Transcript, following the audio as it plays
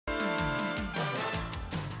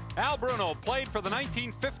Al Bruno played for the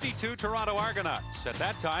 1952 Toronto Argonauts. At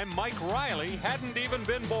that time, Mike Riley hadn't even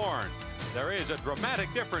been born. There is a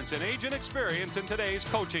dramatic difference in age and experience in today's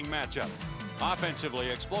coaching matchup. Offensively,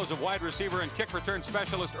 explosive wide receiver and kick return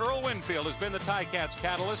specialist Earl Winfield has been the Ticats'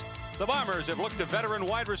 catalyst. The Bombers have looked to veteran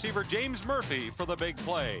wide receiver James Murphy for the big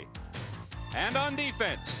play. And on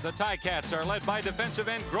defense, the Ticats are led by defensive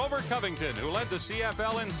end Grover Covington, who led the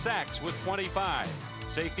CFL in sacks with 25.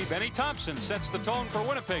 Safety Benny Thompson sets the tone for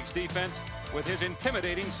Winnipeg's defense with his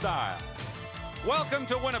intimidating style. Welcome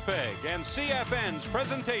to Winnipeg and CFN's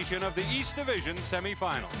presentation of the East Division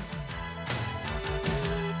semifinal.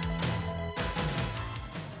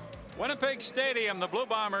 Winnipeg Stadium, the Blue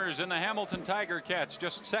Bombers and the Hamilton Tiger Cats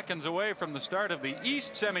just seconds away from the start of the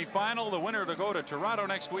East semifinal. The winner to go to Toronto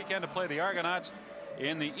next weekend to play the Argonauts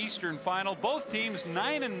in the Eastern final. Both teams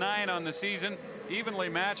 9-9 on the season, evenly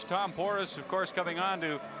matched. Tom Porras, of course, coming on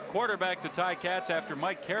to quarterback the Ticats after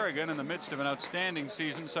Mike Kerrigan, in the midst of an outstanding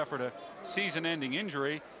season, suffered a season-ending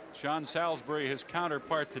injury. Sean Salisbury, his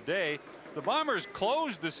counterpart today. The Bombers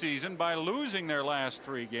closed the season by losing their last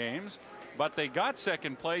 3 games, but they got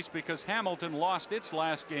second place because Hamilton lost its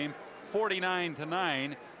last game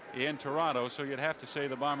 49-9 in Toronto. So you'd have to say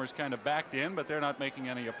the Bombers kind of backed in, but they're not making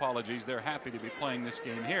any apologies. They're happy to be playing this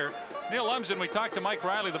game here. Neil Lumsden, we talked to Mike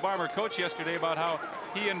Riley, the Bomber coach, yesterday about how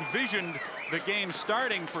he envisioned the game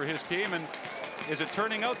starting for his team, and is it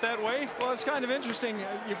turning out that way? Well, it's kind of interesting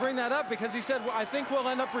you bring that up, because he said, well, I think we'll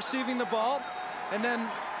end up receiving the ball, and then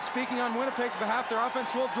speaking on Winnipeg's behalf, their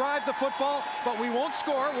offense will drive the football, but we won't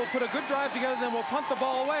score. We'll put a good drive together, then we'll punt the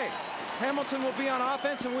ball away. Hamilton will be on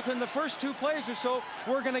offense, and within the first 2 plays or so,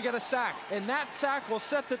 we're going to get a sack. And that sack will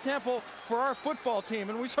set the tempo for our football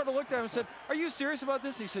team. And we sort of looked at him and said, are you serious about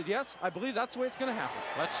this? He said, yes, I believe that's the way it's going to happen.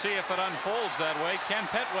 Let's see if it unfolds that way. Ken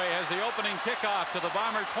Petway has the opening kickoff to the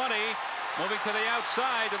Bomber 20, moving to the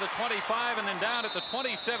outside to the 25, and then down at the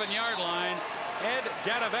 27-yard line. Ed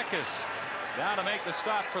Gadavekis down to make the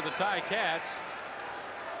stop for the Ticats.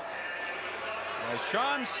 As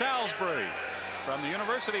Sean Salisbury from the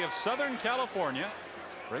University of Southern California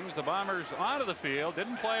brings the Bombers onto the field.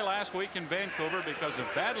 Didn't play last week in Vancouver because of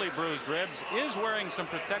badly bruised ribs. Is wearing some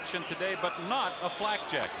protection today, but not a flak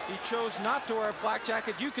jacket. He chose not to wear a flak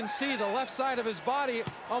jacket. You can see the left side of his body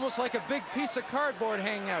almost like a big piece of cardboard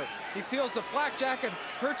hanging out. He feels the flak jacket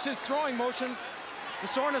hurts his throwing motion. The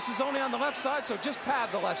soreness is only on the left side, so just pad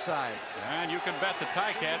the left side. And you can bet the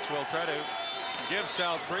Ticats will try to give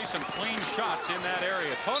Salisbury some clean shots in that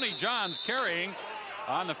area. Tony Johns carrying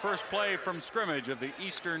on the first play from scrimmage of the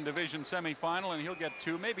Eastern Division semifinal, and he'll get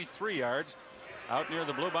 2, maybe 3 yards out near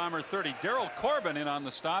the Blue Bomber 30. Daryl Corbin in on the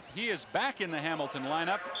stop. He is back in the Hamilton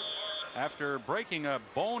lineup after breaking a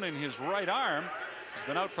bone in his right arm. He's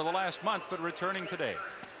been out for the last month, but returning today.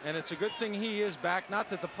 And it's a good thing he is back. Not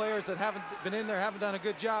that the players that haven't been in there haven't done a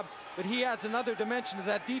good job, but he adds another dimension to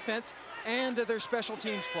that defense and to their special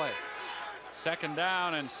teams play. 2nd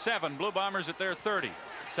down and 7. Blue Bombers at their 30.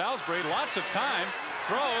 Salisbury, lots of time,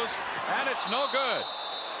 throws, and it's no good.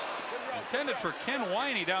 Intended for Ken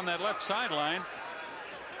Winey down that left sideline.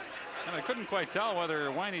 And I couldn't quite tell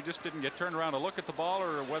whether Winey just didn't get turned around to look at the ball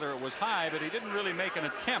or whether it was high, but he didn't really make an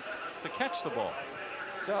attempt to catch the ball.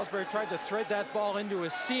 Salisbury tried to thread that ball into a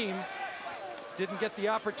seam. Didn't get the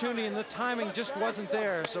opportunity, and the timing just wasn't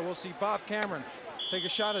there. So we'll see Bob Cameron take a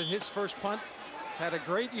shot at his first punt. He's had a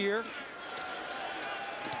great year.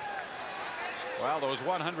 Well, those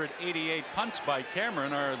 188 punts by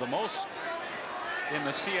Cameron are the most in the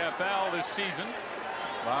CFL this season.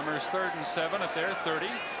 Bombers 3rd and 7 at their 30.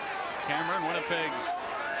 Cameron, Winnipeg's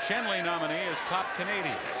Shenley nominee, is top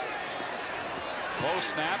Canadian. Low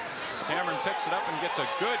snap. Cameron picks it up and gets a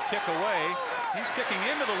good kick away. He's kicking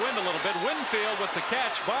into the wind a little bit. Winfield with the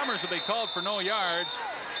catch. Bombers will be called for no yards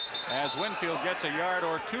as Winfield gets a yard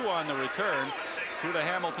or 2 on the return to the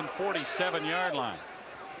Hamilton 47-yard line.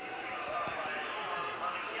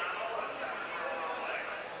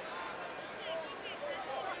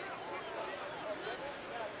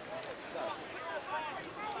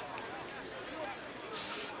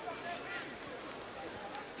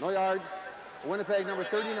 No yards. Winnipeg number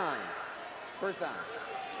 39. First down.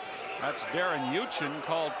 That's Darren Uchin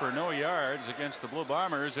called for no yards against the Blue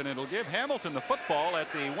Bombers, and it'll give Hamilton the football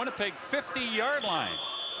at the Winnipeg 50-yard line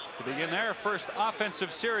to begin their first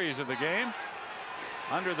offensive series of the game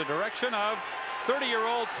under the direction of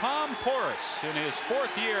 30-year-old Tom Porras in his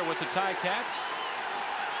 4th year with the Ticats.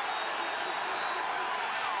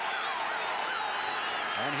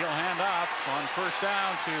 And he'll hand off on first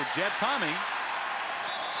down to Jed Tommy.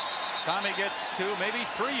 Tommy gets 2, maybe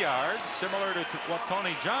 3 yards, similar to what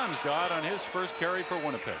Tony Johns got on his first carry for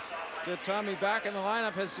Winnipeg. Good Tommy back in the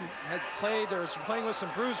lineup, has played or is playing with some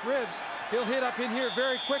bruised ribs. He'll hit up in here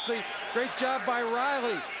very quickly. Great job by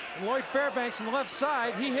Riley. And Lloyd Fairbanks on the left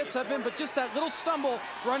side, he hits up in, but just that little stumble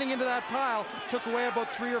running into that pile took away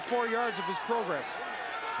about 3 or 4 yards of his progress.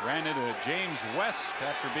 Ran into James West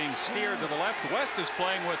after being steered to the left. West is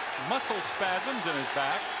playing with muscle spasms in his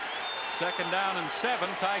back. 2nd down and 7.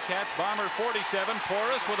 Ticats, Bomber 47.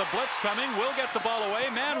 Porras with a blitz coming. Will get the ball away.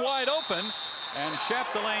 Man wide open. And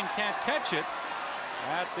Chapdelaine can't catch it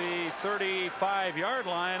at the 35-yard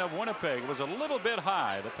line of Winnipeg. It was a little bit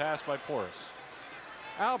high, the pass by Porras.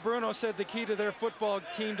 Al Bruno said the key to their football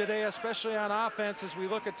team today, especially on offense, as we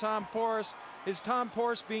look at Tom Porras, is Tom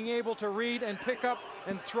Porras being able to read and pick up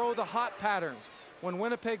and throw the hot patterns. When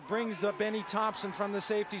Winnipeg brings the Benny Thompson from the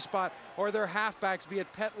safety spot, or their halfbacks, be it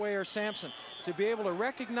Petway or Sampson, to be able to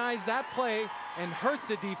recognize that play and hurt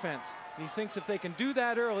the defense. And he thinks if they can do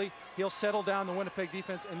that early, he'll settle down the Winnipeg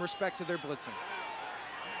defense in respect to their blitzing.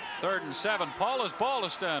 3rd and 7. Paulus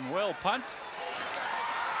Baldiston will punt.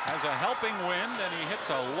 Has a helping wind, and he hits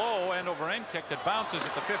a low end over end kick that bounces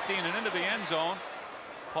at the 15 and into the end zone.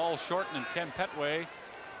 Paul Shorten and Ken Petway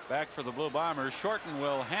back for the Blue Bombers. Shorten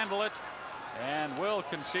will handle it and will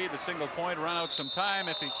concede the single point, run out some time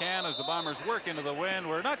if he can as the Bombers work into the wind.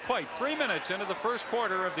 We're not quite 3 minutes into the first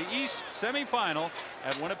quarter of the East semifinal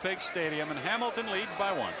at Winnipeg Stadium, and Hamilton leads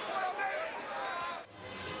by 1.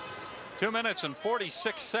 2 minutes and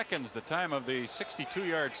 46 seconds, the time of the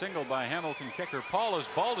 62-yard single by Hamilton kicker Paulus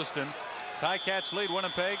Baldiston. Ticats lead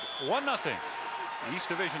Winnipeg 1-0. East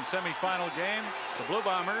Division semifinal game. The Blue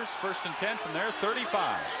Bombers 1st and 10 from their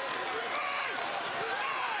 35.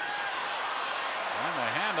 And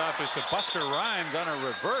the handoff is to Buster Rhymes on a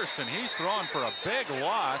reverse, and he's throwing for a big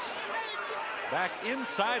loss back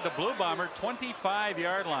inside the Blue Bomber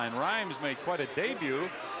 25-yard line. Rhymes made quite a debut.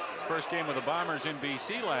 First game with the Bombers in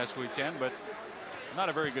BC last weekend, but not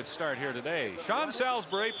a very good start here today. Sean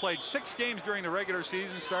Salisbury played 6 games during the regular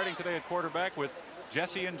season, starting today at quarterback with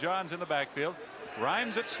Jesse and Johns in the backfield.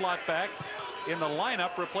 Rhymes at slot back in the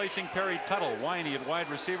lineup, replacing Perry Tuttle. Winey at wide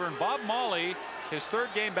receiver, and Bob Molly, his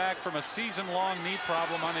 3rd game back from a season-long knee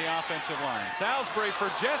problem on the offensive line. Salisbury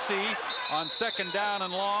for Jesse on 2nd down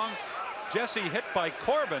and long. Jesse hit by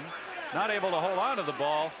Corbin, not able to hold on to the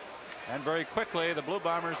ball. And very quickly, the Blue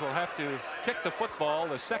Bombers will have to kick the football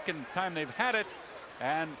the 2nd time they've had it,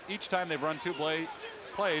 and each time they've run 2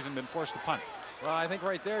 plays and been forced to punt. Well, I think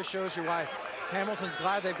right there shows you why Hamilton's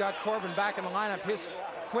glad they've got Corbin back in the lineup. His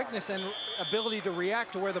quickness and ability to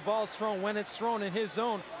react to where the ball's thrown when it's thrown in his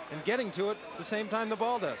zone and getting to it the same time the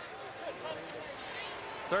ball does.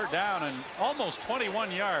 3rd down and almost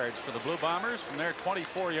 21 yards for the Blue Bombers from their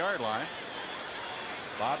 24-yard line.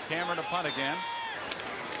 Bob Cameron to punt again.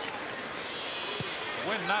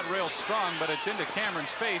 Wind not real strong, but it's into Cameron's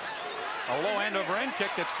face. A low end over end kick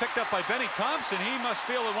that's picked up by Benny Thompson. He must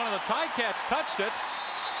feel that one of the Ticats touched it.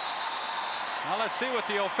 Now let's see what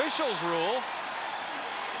the officials rule.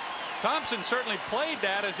 Thompson certainly played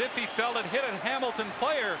that as if he felt it hit a Hamilton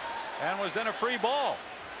player and was then a free ball.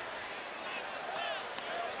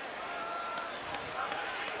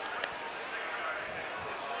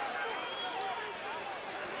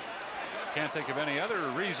 Can't think of any other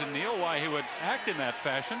reason, Neil, why he would act in that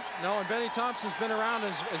fashion. No, and Benny Thompson's been around,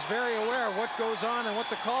 is very aware of what goes on and what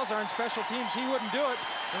the calls are in special teams. He wouldn't do it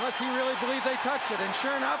unless he really believed they touched it. And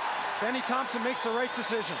sure enough, Benny Thompson makes the right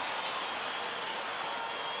decision.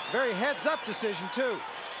 Very heads-up decision, too.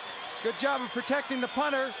 Good job of protecting the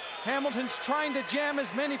punter. Hamilton's trying to jam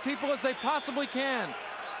as many people as they possibly can.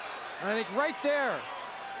 And I think right there,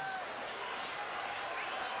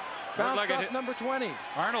 bounced off number 20.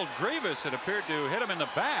 Arnold Grievous, it appeared to hit him in the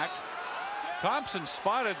back. Thompson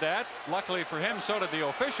spotted that. Luckily for him, so did the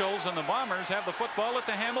officials, and the Bombers have the football at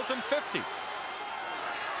the Hamilton 50.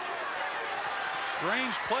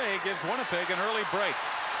 Strange play gives Winnipeg an early break.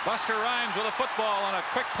 Buster Rhymes with a football and a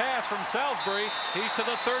quick pass from Salisbury. He's to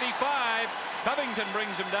the 35. Covington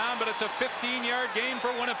brings him down, but it's a 15-yard gain for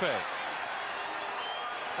Winnipeg.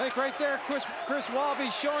 I think right there, Chris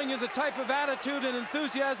Walby's showing you the type of attitude and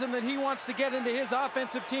enthusiasm that he wants to get into his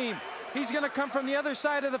offensive team. He's going to come from the other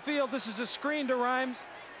side of the field. This is a screen to Rhymes.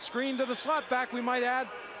 Screen to the slot back, we might add.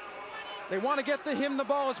 They want to get him the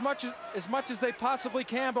ball as much as they possibly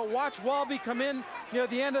can, but watch Walby come in near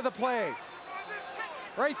the end of the play.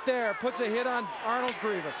 Right there, puts a hit on Arnold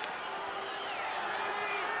Grievous.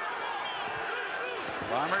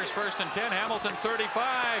 Bombers 1st and 10, Hamilton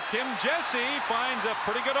 35. Tim Jesse finds a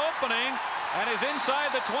pretty good opening and is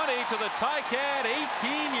inside the 20 to the Ticat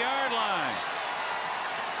 18-yard line.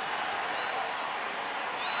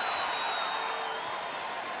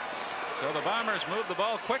 So the Bombers moved the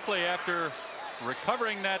ball quickly after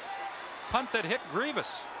recovering that punt that hit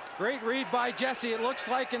Grievous. Great read by Jesse, it looks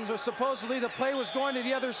like, and supposedly the play was going to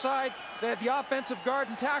the other side. They had the offensive guard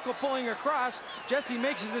and tackle pulling across. Jesse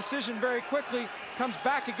makes a decision very quickly, comes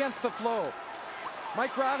back against the flow.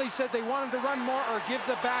 Mike Riley said they wanted to run more or give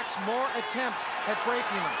the backs more attempts at breaking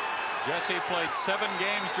them. Jesse played 7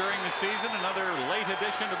 games during the season, another late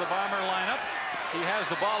addition to the Bomber lineup. He has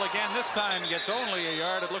the ball again, this time gets only a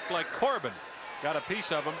yard. It looked like Corbin got a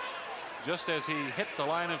piece of him just as he hit the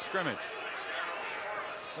line of scrimmage.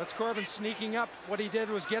 That's Corbin sneaking up. What he did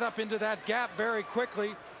was get up into that gap very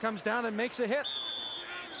quickly, comes down and makes a hit.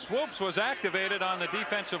 Swoops was activated on the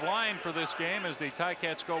defensive line for this game as the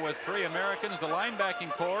Ticats go with 3 Americans. The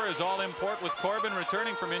linebacking core is all import with Corbin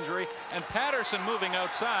returning from injury and Patterson moving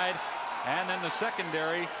outside. And then the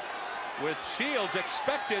secondary with Shields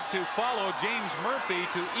expected to follow James Murphy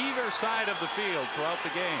to either side of the field throughout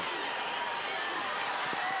the game.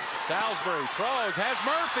 Salisbury throws, has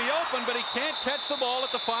Murphy open, but he can't catch the ball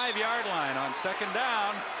at the 5-yard line on 2nd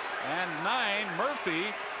down and 9. Murphy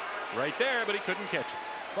right there, but he couldn't catch it.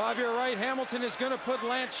 Bob, you're right. Hamilton is going to put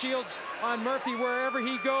Lance Shields on Murphy wherever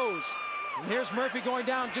he goes. And here's Murphy going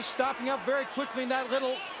down, just stopping up very quickly in that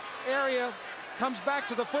little area. Comes back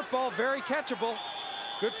to the football, very catchable.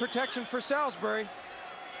 Good protection for Salisbury.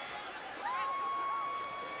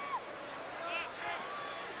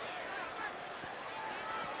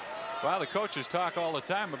 Well, the coaches talk all the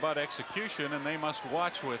time about execution, and they must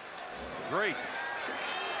watch with great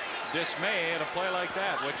dismay at a play like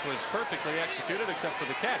that, which was perfectly executed except for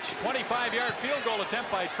the catch. 25-yard field goal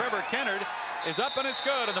attempt by Trevor Kennard is up, and it's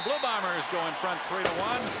good, and the Blue Bombers go in front 3-1.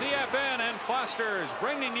 CFN and Foster's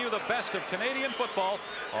bringing you the best of Canadian football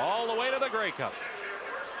all the way to the Grey Cup.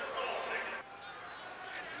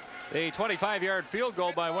 The 25-yard field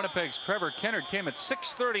goal by Winnipeg's Trevor Kennard came at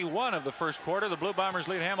 6:31 of the first quarter. The Blue Bombers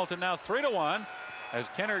lead Hamilton now 3-1 as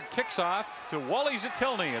Kennard kicks off to Wally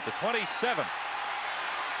Zatilny at the 27.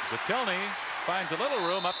 Zatilny finds a little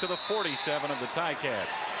room up to the 47 of the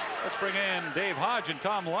Ticats. Let's bring in Dave Hodge and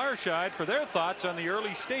Tom Larscheid for their thoughts on the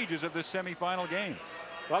early stages of this semifinal game.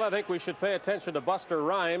 Well, I think we should pay attention to Buster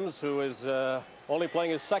Rhymes, who is only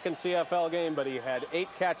playing his 2nd CFL game, but he had 8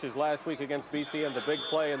 catches last week against BC and the big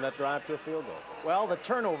play in that drive to a field goal. Well, the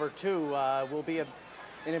turnover, too, will be an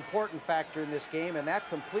important factor in this game, and that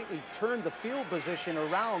completely turned the field position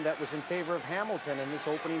around that was in favor of Hamilton in this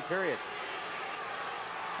opening period.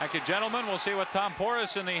 Thank you, gentlemen. We'll see what Tom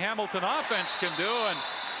Porras and the Hamilton offense can do, and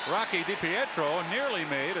Rocky DiPietro nearly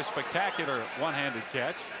made a spectacular one-handed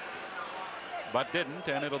catch, but didn't,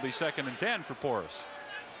 and it'll be 2nd and 10 for Porras.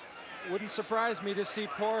 Wouldn't surprise me to see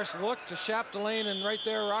Porras look to Chapdelaine and right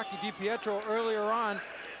there Rocky DiPietro earlier on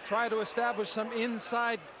try to establish some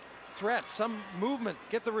inside threat, some movement,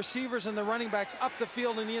 get the receivers and the running backs up the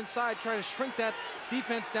field in the inside, try to shrink that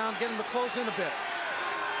defense down, get them to close in a bit.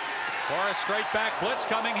 Porras straight back blitz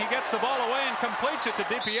coming. He gets the ball away and completes it to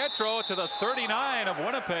DiPietro to the 39 of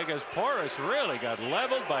Winnipeg as Porras really got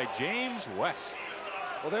leveled by James West.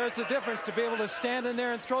 Well, there's the difference, to be able to stand in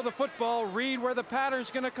there and throw the football, read where the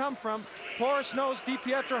pattern's going to come from. Porras knows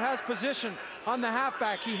DiPietro has position on the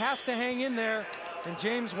halfback. He has to hang in there, and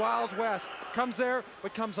James Wild West comes there,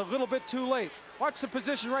 but comes a little bit too late. Watch the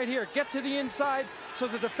position right here. Get to the inside so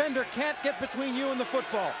the defender can't get between you and the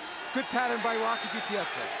football. Good pattern by Rocky DiPietro.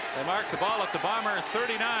 They mark the ball at the Bomber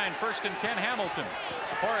 39, 1st and 10 Hamilton.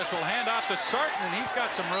 Porras will hand off to Sarton, and he's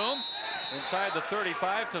got some room inside the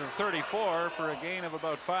 35 to the 34 for a gain of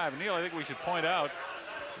about 5. Neil, I think we should point out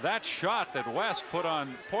that shot that West put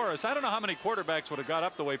on Porras. I don't know how many quarterbacks would have got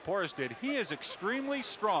up the way Porras did. He is extremely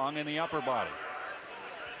strong in the upper body.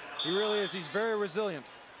 He really is. He's very resilient.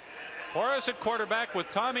 Porras at quarterback with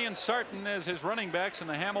Tommy and Sarton as his running backs in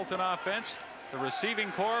the Hamilton offense. The receiving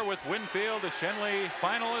core with Winfield, a Shenley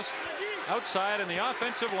finalist, outside in the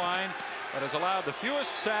offensive line that has allowed the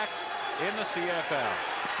fewest sacks in the CFL.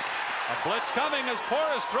 A blitz coming as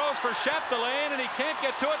Porras throws for Chapdelaine, and he can't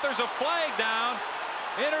get to it. There's a flag down.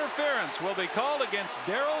 Interference will be called against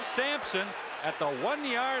Daryl Sampson at the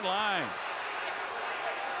 1-yard line.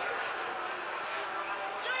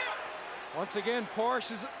 Once again,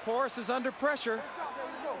 Porras is under pressure.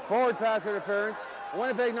 Forward pass interference.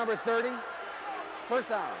 Winnipeg number 30. 1st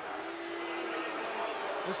down.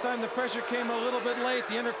 This time the pressure came a little bit late.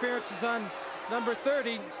 The interference is on number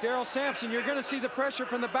 30, Daryl Sampson. You're going to see the pressure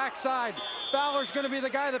from the backside. Fowler's going to be the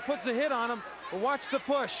guy that puts the hit on him. But watch the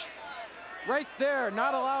push. Right there,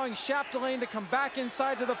 not allowing Chapdelaine to come back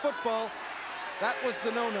inside to the football. That was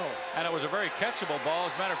the no-no. And it was a very catchable ball.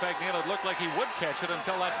 As a matter of fact, Neil, it looked like he would catch it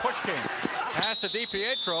until that push came. Pass to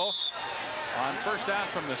DiPietro. on first down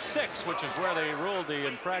from the 6, which is where they ruled the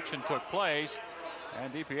infraction took place.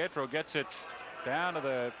 And DiPietro gets it down to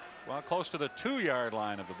the, well, close to the 2-yard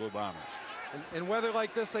line of the Blue Bombers. In weather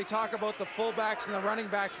like this, they talk about the fullbacks and the running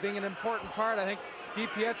backs being an important part. I think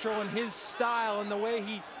DiPietro and his style and the way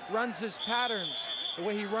he runs his patterns, the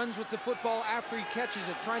way he runs with the football after he catches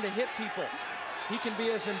it, trying to hit people, he can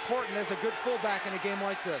be as important as a good fullback in a game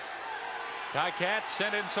like this. Ticats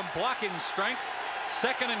sent in some blocking strength.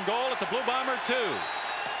 2nd and goal at the Blue Bomber 2.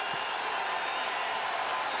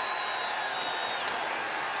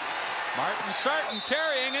 Martin Sarton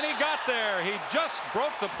carrying, and he got there. He just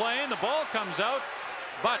broke the plane. The ball comes out,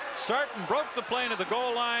 but Sarton broke the plane at the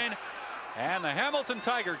goal line, and the Hamilton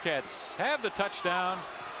Tiger Cats have the touchdown,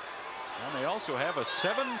 and they also have a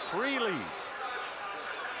 7-3 lead.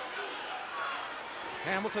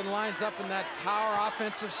 Hamilton lines up in that power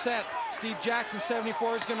offensive set. Steve Jackson,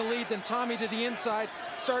 74, is going to lead. Then Tommy to the inside.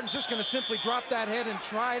 Sarton's just going to simply drop that head and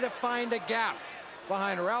try to find a gap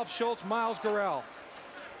behind Ralph Schultz, Miles Garrell.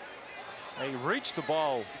 They reached the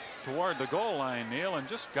ball toward the goal line, Neil, and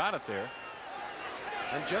just got it there.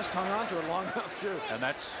 And just hung on to it long enough, too. And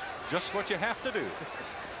that's just what you have to do.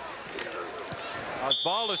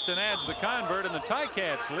 Osbaldiston adds the convert, and the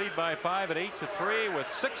Ticats lead by 5 at 8-3 with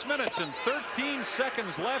 6 minutes and 13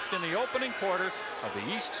 seconds left in the opening quarter of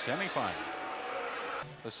the East semifinal.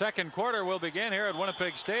 The second quarter will begin here at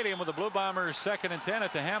Winnipeg Stadium with the Blue Bombers 2nd and 10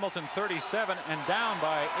 at the Hamilton 37 and down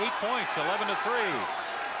by 8 points, 11-3.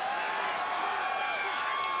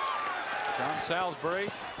 John Salisbury,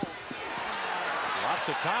 lots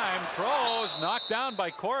of time, throws, knocked down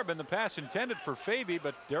by Corbin. The pass intended for Faby,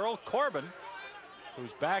 but Daryl Corbin,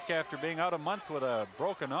 who's back after being out a month with a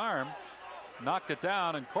broken arm, knocked it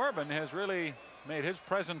down, and Corbin has really made his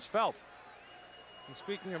presence felt. And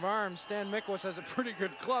speaking of arms, Stan Mikwas has a pretty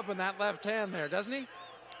good club in that left hand there, doesn't he?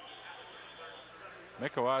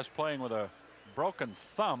 Mikwas playing with a broken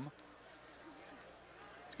thumb.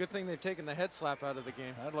 It's a good thing they've taken the head slap out of the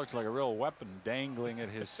game. That looks like a real weapon dangling at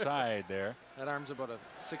his side there. That arm's about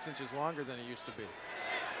 6 inches longer than it used to be.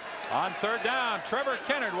 On third down, Trevor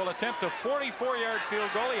Kennard will attempt a 44-yard field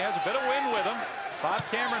goal. He has a bit of wind with him. Bob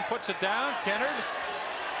Cameron puts it down. Kennard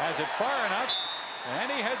has it far enough, and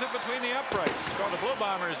he has it between the uprights. So the Blue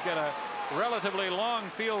Bombers get a relatively long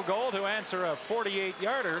field goal to answer a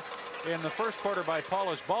 48-yarder in the first quarter by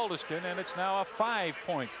Paulus Baldiston, and it's now a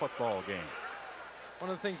 5-point football game. One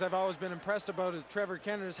of the things I've always been impressed about is Trevor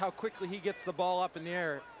Kennard is how quickly he gets the ball up in the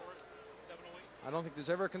air. I don't think there's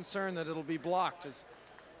ever a concern that it'll be blocked. As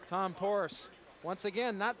Tom Porras, once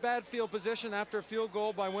again, not bad field position after a field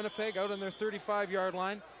goal by Winnipeg out on their 35-yard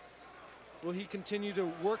line. Will he continue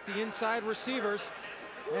to work the inside receivers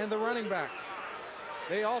and the running backs?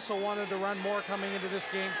 They also wanted to run more coming into this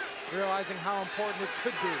game, realizing how important it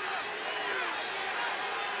could be.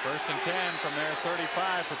 First and 10 from their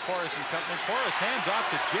 35 for Porras and company. Porras hands off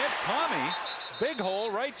to Jed Tommy. Big hole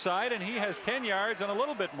right side, and he has 10 yards and a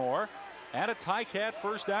little bit more, and a Ticat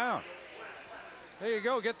first down. There you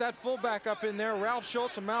go. Get that fullback up in there. Ralph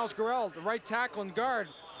Schultz and Miles Garrell, the right tackle and guard.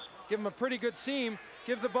 Give him a pretty good seam.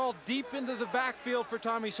 Give the ball deep into the backfield for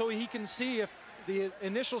Tommy so he can see if the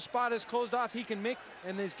initial spot is closed off, he can make,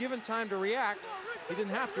 and is given time to react. He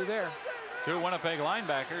didn't have to there. 2 Winnipeg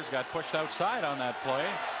linebackers got pushed outside on that play.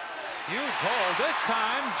 Huge hole. This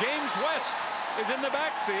time, James West is in the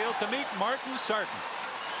backfield to meet Martin Sarton.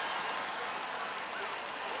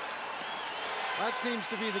 That seems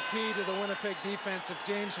to be the key to the Winnipeg defense. If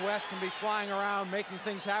James West can be flying around, making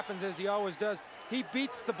things happen as he always does. He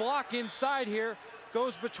beats the block inside here,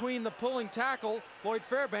 goes between the pulling tackle, Floyd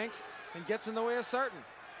Fairbanks, and gets in the way of Sarton.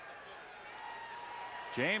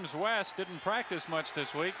 James West didn't practice much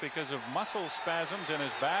this week because of muscle spasms in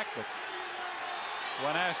his back, but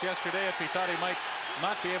when asked yesterday if he thought he might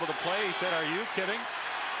not be able to play, he said, "Are you kidding?"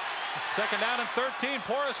 Second down and 13.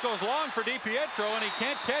 Porras goes long for DiPietro, and he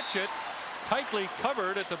can't catch it. Tightly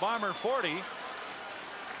covered at the Bomber 40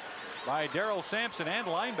 by Daryl Sampson and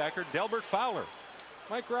linebacker Delbert Fowler.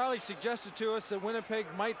 Mike Riley suggested to us that Winnipeg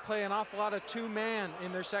might play an awful lot of 2-man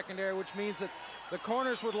in their secondary, which means that the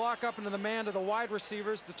corners would lock up into the man to the wide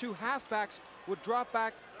receivers. The 2 halfbacks would drop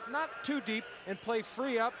back not too deep and play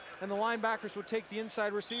free up, and the linebackers would take the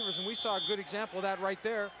inside receivers. And we saw a good example of that right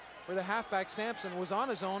there, where the halfback Sampson was on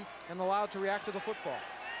his own and allowed to react to the football.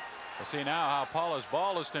 We'll see now how Paulus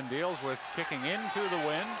Baldiston deals with kicking into the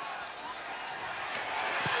wind.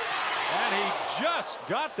 And he just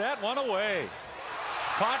got that one away.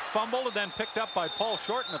 Caught, fumbled, and then picked up by Paul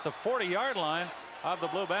Shorten at the 40-yard line of the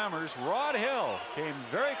Blue Bombers. Rod Hill came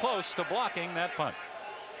very close to blocking that punt.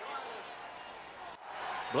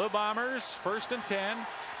 Blue Bombers first and 10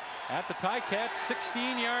 at the Ticats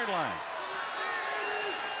 16-yard line.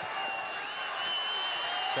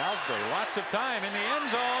 Salisbury, lots of time in the end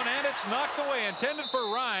zone, and it's knocked away. Intended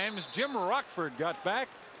for Rhymes. Jim Rockford got back,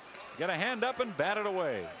 got a hand up and batted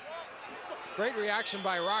away. Great reaction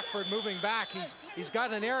by Rockford moving back. He's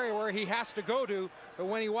got an area where he has to go to, but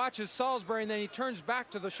when he watches Salisbury and then he turns back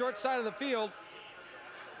to the short side of the field,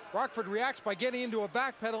 Rockford reacts by getting into a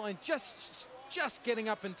back pedal and just getting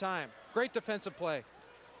up in time. Great defensive play.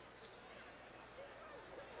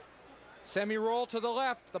 Semi-roll to the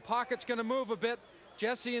left. The pocket's going to move a bit.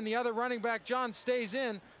 Jesse and the other running back, John, stays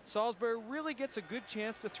in. Salisbury really gets a good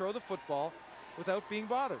chance to throw the football without being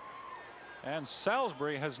bothered. And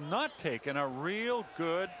Salisbury has not taken a real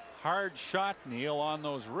good hard shot, Neil, on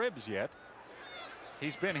those ribs yet.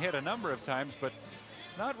 He's been hit a number of times, but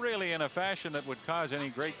not really in a fashion that would cause any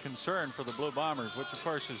great concern for the Blue Bombers, which of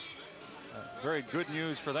course is very good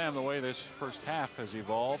news for them the way this first half has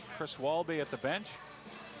evolved. Chris Walby at the bench.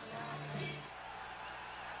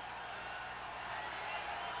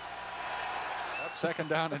 Second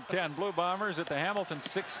down and 10. Blue Bombers at the Hamilton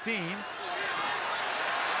 16.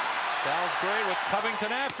 Salisbury with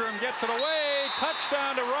Covington after him, gets it away.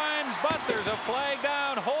 Touchdown to Rhymes, but there's a flag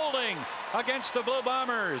down, holding against the Blue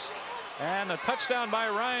Bombers. And the touchdown by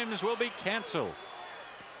Rhymes will be canceled.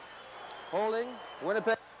 Holding,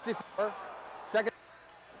 Winnipeg 54. Second.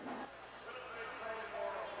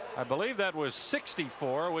 I believe that was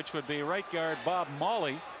 64, which would be right guard Bob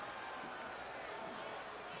Molly.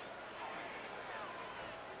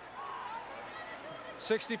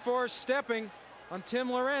 '64 stepping on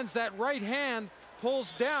Tim Lorenz. That right hand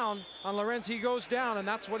pulls down on Lorenz. He goes down, and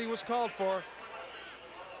that's what he was called for.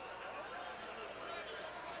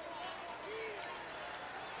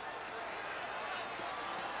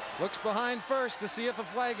 Looks behind first to see if a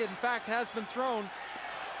flag in fact has been thrown.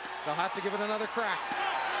 They'll have to give it another crack.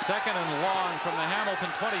 Second and long from the Hamilton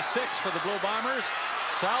 26 for the Blue Bombers.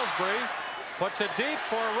 Salisbury puts it deep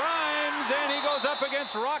for Rhymes, and he goes up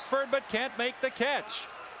against Rockford but can't make the catch.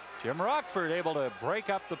 Jim Rockford able to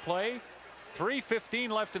break up the play.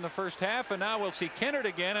 3:15 left in the first half, and now we'll see Kennard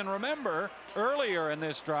again. And remember, earlier in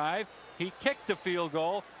this drive, he kicked the field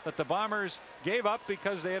goal that the Bombers gave up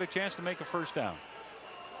because they had a chance to make a first down.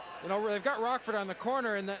 You know, they've got Rockford on the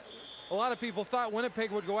corner, and a lot of people thought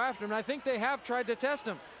Winnipeg would go after him, and I think they have tried to test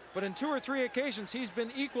him. But in 2 or 3 occasions, he's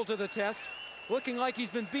been equal to the test, looking like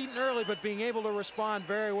he's been beaten early, but being able to respond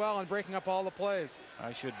very well and breaking up all the plays.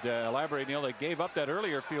 I should elaborate, Neil. They gave up that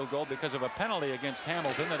earlier field goal because of a penalty against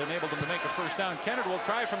Hamilton that enabled them to make a first down. Kennard will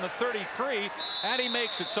try from the 33, and he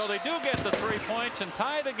makes it. So they do get the 3 points and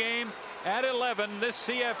tie the game at 11. This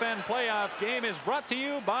CFN playoff game is brought to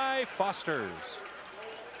you by Foster's.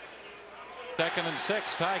 Second and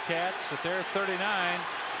 6, Ticats at their 39.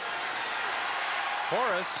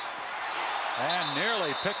 Horace, and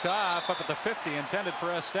nearly picked off up at the 50, intended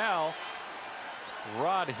for Estelle.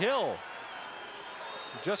 Rod Hill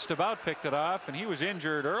just about picked it off, and he was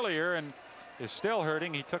injured earlier and is still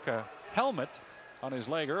hurting. He took a helmet on his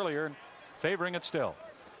leg earlier and favoring it still.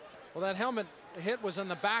 Well, that helmet hit was on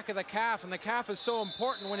the back of the calf, and the calf is so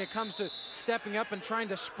important when it comes to stepping up and trying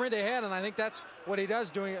to sprint ahead, and I think that's what he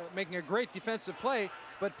does, making a great defensive play,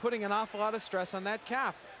 but putting an awful lot of stress on that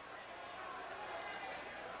calf.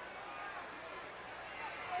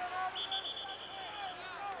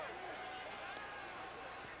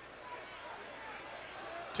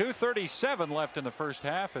 .237 left in the first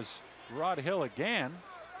half as Rod Hill again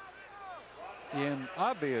in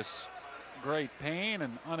obvious great pain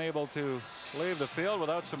and unable to leave the field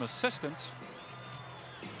without some assistance.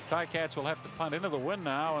 Ticats will have to punt into the wind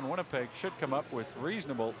now, and Winnipeg should come up with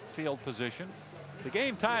reasonable field position. The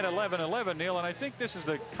game tied 11-11, Neil, and I think this is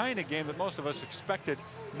the kind of game that most of us expected.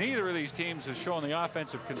 Neither of these teams has shown the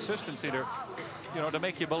offensive consistency to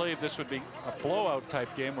make you believe this would be a blowout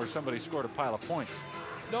type game where somebody scored a pile of points.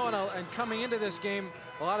 No, and coming into this game,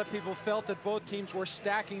 a lot of people felt that both teams were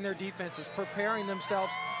stacking their defenses, preparing themselves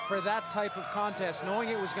for that type of contest, knowing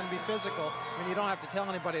it was going to be physical. I mean, you don't have to tell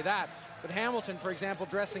anybody that. But Hamilton, for example,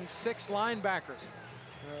 dressing 6 linebackers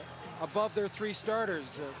above their 3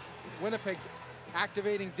 starters. Winnipeg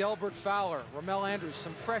activating Delbert Fowler, Ramel Andrews,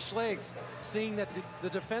 some fresh legs, seeing that the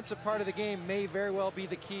defensive part of the game may very well be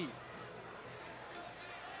the key.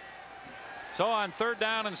 So on 3rd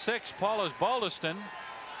down and 6, Paulus Baldiston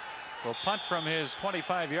will punt from his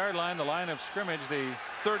 25-yard line, the line of scrimmage, the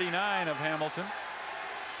 39 of Hamilton.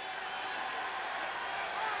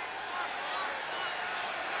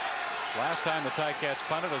 Last time the Ticats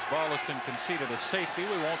punted, as Baldiston conceded a safety.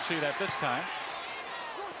 We won't see that this time.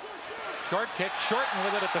 Short kick, Shorten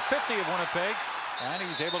with it at the 50 of Winnipeg. And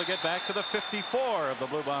he's able to get back to the 54 of the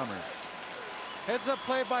Blue Bombers. Heads up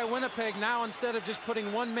play by Winnipeg. Now instead of just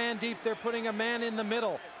putting one man deep, they're putting a man in the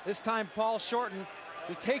middle. This time Paul Shorten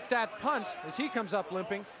to take that punt as he comes up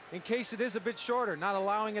limping in case it is a bit shorter, not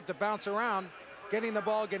allowing it to bounce around, getting the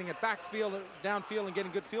ball, getting it backfield, downfield, and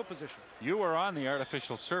getting good field position. You were on the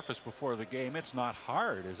artificial surface before the game. It's not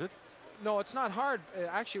hard, is it? No, it's not hard.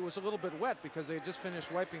 Actually, it was a little bit wet because they just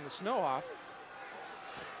finished wiping the snow off.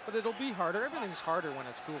 But it'll be harder. Everything's harder when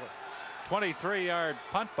it's cooler. 23-yard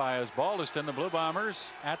punt by Osbaldiston. The Blue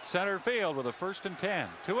Bombers at center field with a 1st and 10.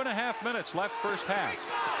 2.5 minutes left first half.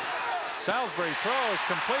 Salisbury throws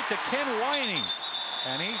complete to Ken Winey.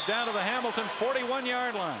 And he's down to the Hamilton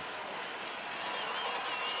 41-yard line.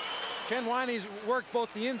 Ken Winey's worked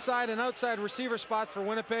both the inside and outside receiver spots for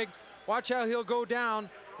Winnipeg. Watch how he'll go down.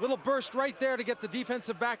 Little burst right there to get the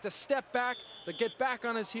defensive back to step back, to get back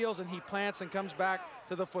on his heels, and he plants and comes back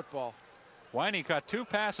to the football. Winey caught 2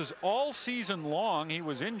 passes all season long. He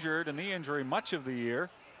was injured, a knee injury, much of the year.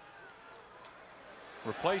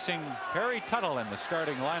 Replacing Perry Tuttle in the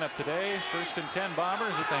starting lineup today. 1st and 10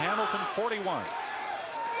 Bombers at the Hamilton 41.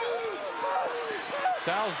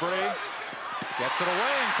 Salisbury gets it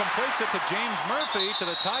away and completes it to James Murphy to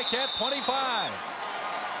the Ticat 25.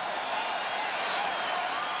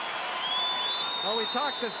 Well, we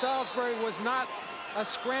talked that Salisbury was not a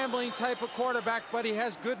scrambling type of quarterback, but he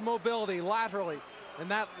has good mobility laterally. And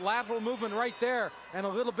that lateral movement right there and a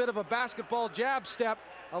little bit of a basketball jab step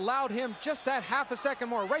allowed him just that half a second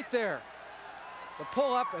more right there to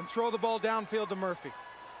pull up and throw the ball downfield to Murphy.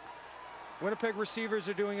 Winnipeg receivers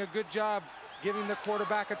are doing a good job giving the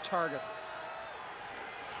quarterback a target.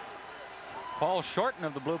 Paul Shorten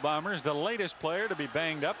of the Blue Bombers, the latest player to be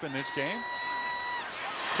banged up in this game.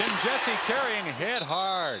 Tim Jesse carrying head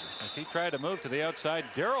hard as he tried to move to the outside.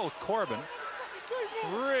 Daryl Corbin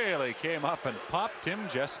really came up and popped Tim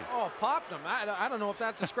Jesse. Oh, popped him. I don't know if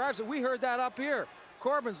that describes it. We heard that up here.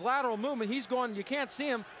 Corbin's lateral movement. He's going, you can't see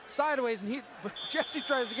him, sideways, and Jesse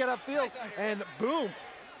tries to get upfield, and boom.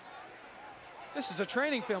 This is a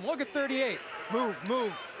training film. Look at 38. Move,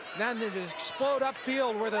 move. Then they just explode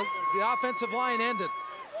upfield where the offensive line ended.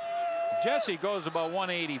 Jesse goes about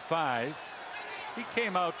 185. He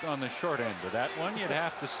came out on the short end of that one, you'd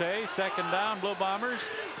have to say. 2nd down, Blue Bombers.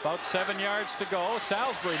 About 7 yards to go.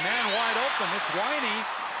 Salisbury, man wide open. It's Winey.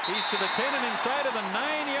 He's to the 10 and inside of the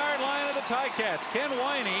 9-yard line of the Ticats. Ken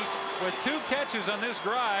Winey, with 2 catches on this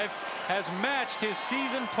drive, has matched his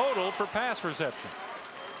season total for pass reception.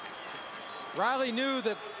 Riley knew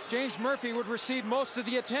that James Murphy would receive most of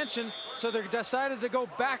the attention, so they decided to go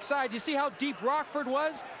backside. You see how deep Rockford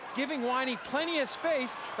was? Giving Winey plenty of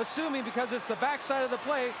space, assuming because it's the backside of the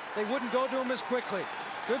play, they wouldn't go to him as quickly.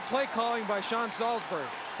 Good play calling by Sean Salisbury.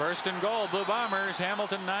 1st and goal, Blue Bombers,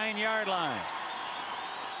 Hamilton 9-yard line.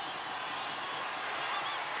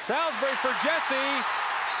 Salisbury for Jesse.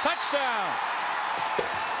 Touchdown.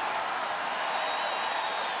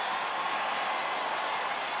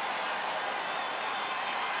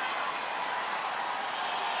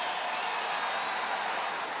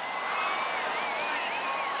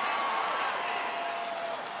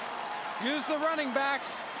 Use the running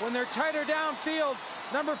backs when they're tighter downfield.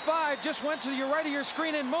 Number 5 just went to your right of your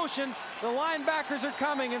screen in motion. The linebackers are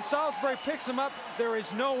coming, and Salisbury picks them up. There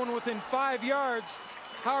is no one within 5 yards.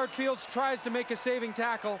 Howard Fields tries to make a saving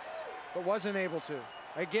tackle, but wasn't able to.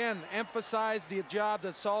 Again, emphasize the job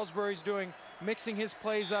that Salisbury's doing, mixing his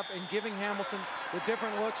plays up and giving Hamilton the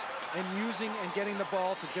different looks and using and getting the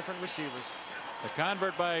ball to different receivers. The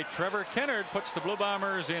convert by Trevor Kennard puts the Blue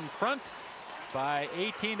Bombers in front by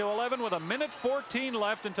 18-11 with 1:14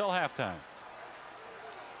 left until halftime.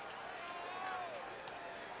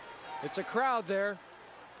 It's a crowd there.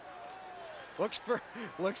 Looks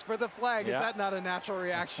for the flag. Yeah. Is that not a natural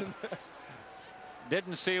reaction?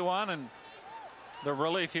 Didn't see one, and the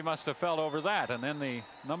relief he must have felt over that. And then the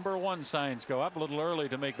number 1 signs go up a little early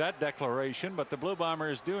to make that declaration, but the Blue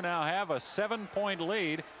Bombers do now have a 7-point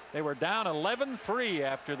lead. They were down 11-3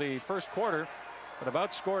 after the first quarter, but have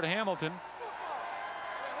outscored Hamilton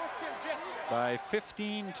by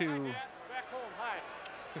 15 to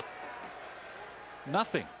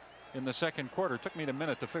nothing in the second quarter. It took me a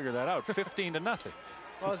minute to figure that out. 15 to nothing.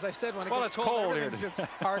 Well, as I said, when it Well, gets it's cold, cold here. everything gets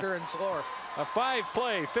harder and slower. A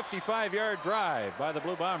 5-play, 55-yard drive by the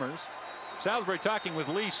Blue Bombers. Salisbury talking with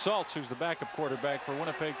Lee Saltz, who's the backup quarterback for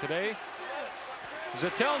Winnipeg today.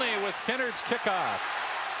 Zatelny with Kennard's kickoff.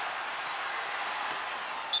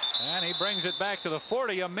 And he brings it back to the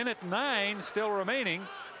 40. 1:09 still remaining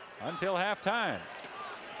until halftime.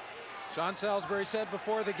 Sean Salisbury said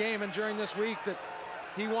before the game and during this week that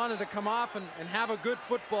he wanted to come off and have a good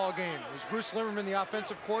football game. There's Bruce Limmerman, the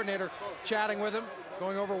offensive coordinator, chatting with him,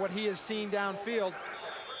 going over what he has seen downfield.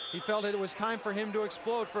 He felt it was time for him to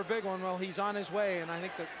explode for a big one. Well, he's on his way, and I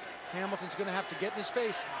think that Hamilton's going to have to get in his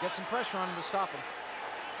face, get some pressure on him to stop him.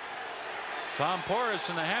 Tom Porras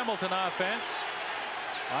in the Hamilton offense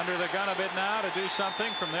under the gun a bit now to do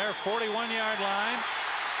something from their 41-yard line.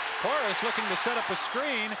 Porras looking to set up a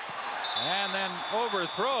screen and then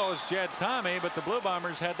overthrows Jed Tommy, but the Blue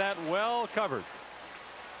Bombers had that well covered.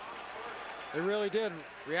 They really did.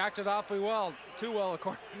 Reacted awfully well, too well,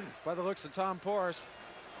 according by the looks of Tom Porras.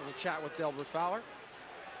 A little chat with Delbert Fowler.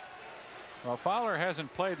 Well, Fowler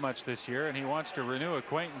hasn't played much this year, and he wants to renew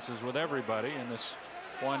acquaintances with everybody in this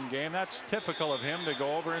one game. That's typical of him, to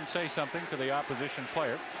go over and say something to the opposition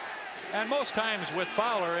player. And most times with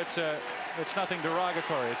Fowler, it's nothing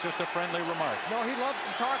derogatory. It's just a friendly remark. No, he loves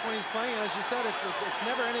to talk when he's playing. As you said, it's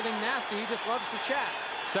never anything nasty. He just loves to chat.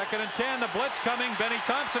 2nd and 10. The blitz coming. Benny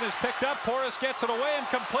Thompson is picked up. Porras gets it away and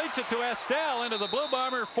completes it to Estelle into the Blue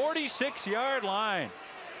Bomber 46-yard line.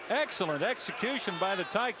 Excellent execution by the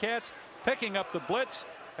Ticats, picking up the blitz,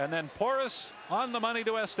 and then Porras on the money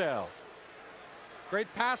to Estelle.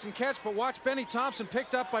 Great pass and catch, but watch Benny Thompson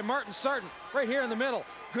picked up by Martin Sarton right here in the middle.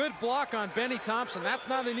 Good block on Benny Thompson. That's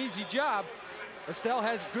not an easy job. Estelle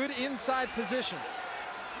has good inside position.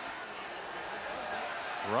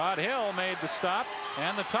 Rod Hill made the stop,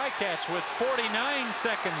 and the Ticats with 49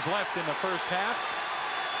 seconds left in the first half.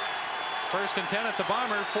 1st and 10 at the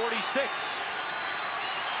Bomber, 46.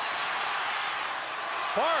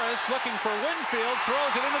 Porras looking for Winfield,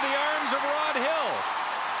 throws it into the arms of Rod Hill,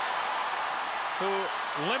 who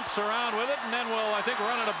limps around with it and then will, I think,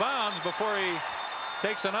 run out of bounds before he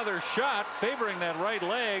takes another shot, favoring that right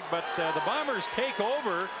leg. But the Bombers take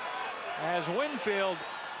over as Winfield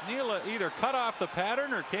either cut off the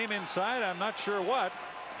pattern or came inside. I'm not sure what.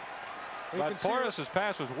 But Porras'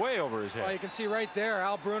 pass was way over his head. Well, you can see right there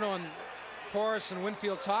Al Bruno and Porras and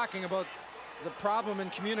Winfield talking about the problem in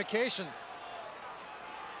communication.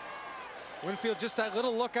 Winfield just that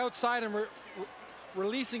little look outside and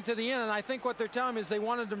releasing to the end, and I think what they're telling me is they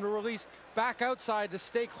wanted him to release back outside to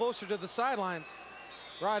stay closer to the sidelines.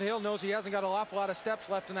 Rod Hill knows he hasn't got an awful lot of steps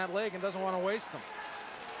left in that leg and doesn't want to waste them.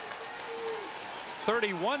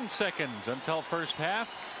 31 seconds until first half.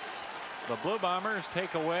 The Blue Bombers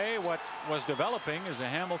take away what was developing as a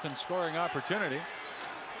Hamilton scoring opportunity.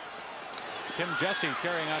 Tim Jesse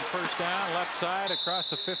carrying on first down, left side across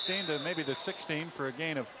the 15 to maybe the 16 for a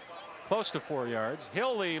gain of close to 4 yards.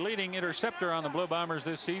 Hill, the leading interceptor on the Blue Bombers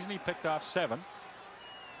this season. He picked off 7.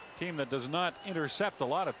 Team that does not intercept a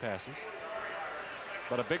lot of passes,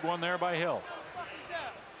 but a big one there by Hill.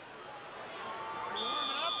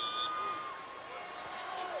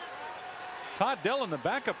 Todd Dillon, the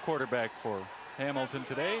backup quarterback for Hamilton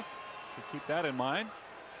today. Should keep that in mind.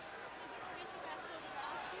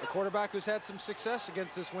 A quarterback who's had some success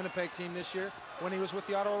against this Winnipeg team this year when he was with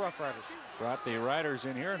the Ottawa Rough Riders. Brought the Riders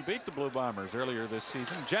in here and beat the Blue Bombers earlier this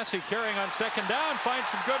season. Jesse carrying on second down, finds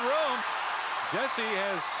some good room. Jesse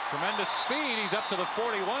has tremendous speed. He's up to the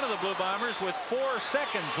 41 of the Blue Bombers with 4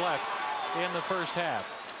 seconds left in the first half.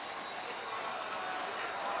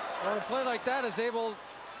 Well, a play like that is able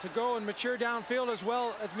to go and mature downfield as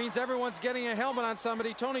well. It means everyone's getting a helmet on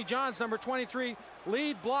somebody. Tony Johns, number 23,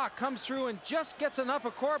 lead block, comes through and just gets enough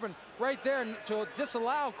of Corbin right there to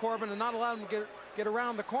disallow Corbin and not allow him to get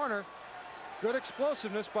around the corner. Good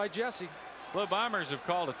explosiveness by Jesse. Blue Bombers have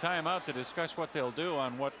called a timeout to discuss what they'll do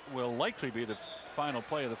on what will likely be the final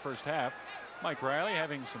play of the first half. Mike Riley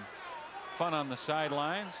having some fun on the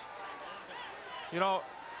sidelines. You know,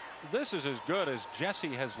 this is as good as Jesse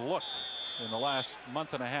has looked in the last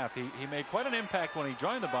month and a half. He made quite an impact when he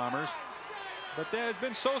joined the Bombers, but they've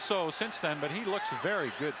been so-so since then, but he looks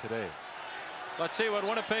very good today. Let's see what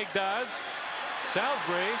Winnipeg does.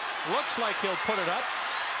 Salisbury looks like he'll put it up.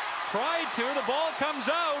 Tried to, the ball comes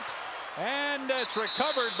out, and it's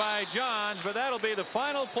recovered by Johns, but that'll be the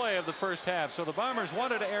final play of the first half. So the Bombers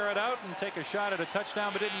wanted to air it out and take a shot at a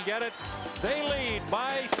touchdown, but didn't get it. They lead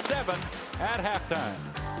by 7 at halftime.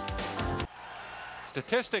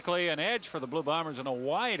 Statistically, an edge for the Blue Bombers and a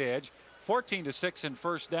wide edge. 14-6 in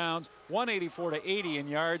first downs, 184-80 in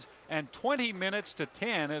yards, and 20 minutes to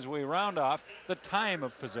 10 as we round off the time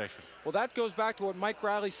of possession. Well, that goes back to what Mike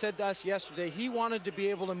Riley said to us yesterday. He wanted to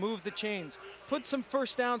be able to move the chains, put some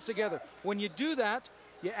first downs together. When you do that,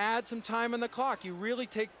 you add some time on the clock. You really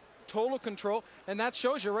take total control, and that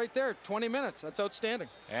shows you right there, 20 minutes. That's outstanding.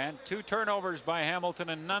 And 2 turnovers by Hamilton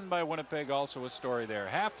and none by Winnipeg, also a story there.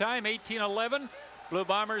 Halftime, 18-11. Blue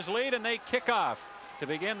Bombers lead, and they kick off to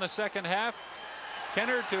begin the second half.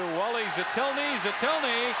 Kenner to Wally Zatilny.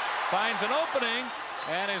 Zatilny finds an opening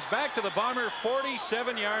and is back to the Bomber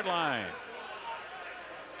 47-yard line.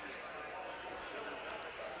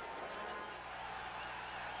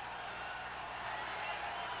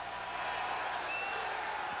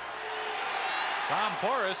 Tom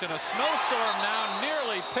Porras in a snowstorm now,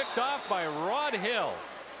 nearly picked off by Rod Hill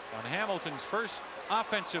on Hamilton's first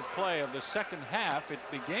offensive play of the second half. It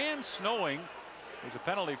began snowing. There's a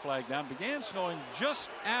penalty flag down. Began snowing just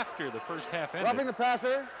after the first half ended. Roughing the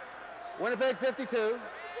passer. Winnipeg 52.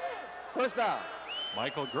 First down.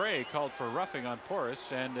 Michael Gray called for roughing on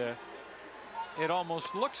Porras, and it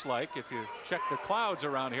almost looks like, if you check the clouds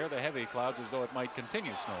around here, the heavy clouds, as though it might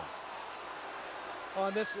continue snowing.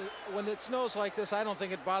 On this, when it snows like this, I don't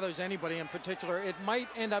think it bothers anybody in particular. It might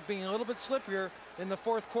end up being a little bit slippier in the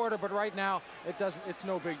fourth quarter, but right now it doesn't. It's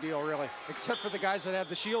no big deal really, except for the guys that have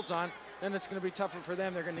the shields on. Then it's going to be tougher for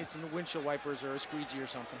them. They're going to need some windshield wipers or a squeegee or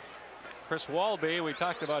something. Chris Walby, we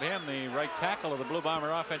talked about him, the right tackle of the Blue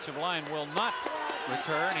Bomber offensive line, will not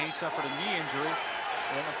return. He suffered a knee injury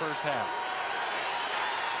in the first half.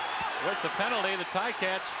 With the penalty, the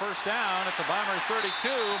Ticats first down at the Bomber 32.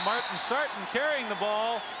 Martin Sarton carrying the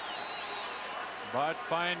ball, but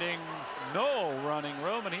finding no running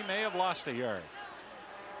room, and he may have lost a yard.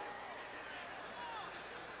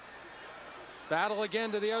 Battle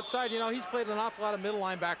again to the outside. You know, he's played an awful lot of middle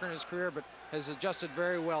linebacker in his career, but has adjusted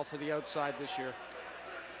very well to the outside this year.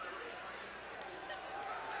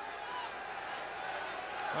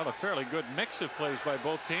 Well, a fairly good mix of plays by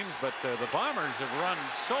both teams, but the Bombers have run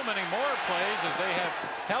so many more plays as they have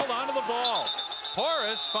held onto the ball.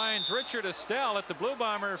 Porras finds Richard Estelle at the Blue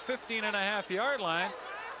Bomber 15.5-yard line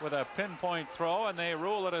with a pinpoint throw, and they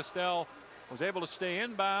rule that Estelle was able to stay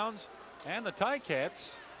inbounds, and the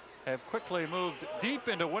Ticats have quickly moved deep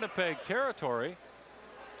into Winnipeg territory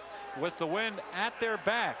with the wind at their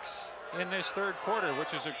backs in this third quarter,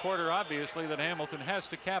 which is a quarter obviously that Hamilton has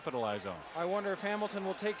to capitalize on. I wonder if Hamilton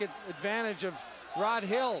will take advantage of Rod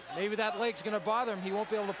Hill. Maybe that leg's going to bother him. He won't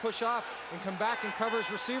be able to push off and come back and cover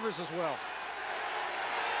his receivers as well.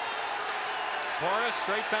 Porras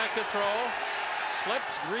straight back to throw,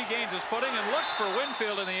 slips, regains his footing, and looks for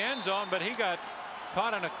Winfield in the end zone, but he got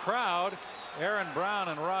caught in a crowd. Aaron Brown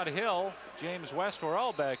and Rod Hill, James West were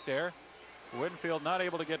all back there. Winfield not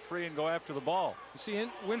able to get free and go after the ball. You see,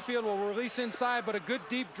 Winfield will release inside, but a good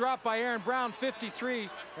deep drop by Aaron Brown, 53,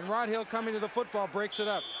 and Rod Hill coming to the football breaks it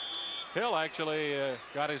up. Hill actually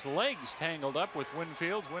got his legs tangled up with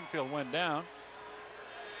Winfield's. Winfield went down.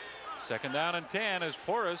 Second down and 10 as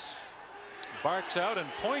Porras barks out and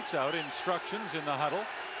points out instructions in the huddle.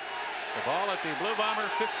 The ball at the Blue Bomber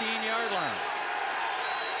 15-yard line.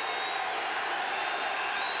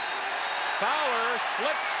 Fowler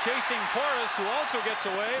slips chasing Porras, who also gets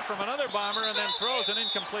away from another Bomber and then throws an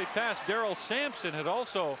incomplete pass. Daryl Sampson had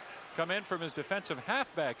also come in from his defensive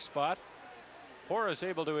halfback spot. Porras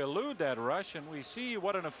able to elude that rush, and we see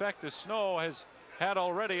what an effect the snow has had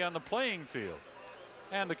already on the playing field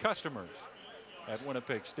and the customers at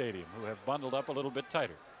Winnipeg Stadium, who have bundled up a little bit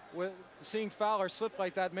tighter. With seeing Fowler slip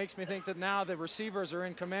like that makes me think that now the receivers are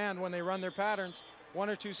in command when they run their patterns. One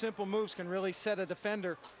or two simple moves can really set a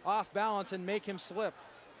defender off balance and make him slip.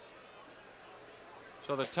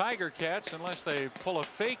 So the Tiger Cats, unless they pull a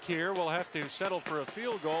fake here, will have to settle for a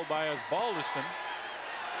field goal by Osbaldiston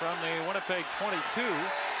from the Winnipeg 22.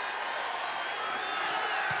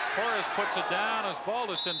 Porras puts it down.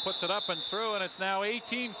 Osbaldiston puts it up and through, and it's now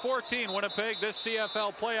 18-14 Winnipeg. This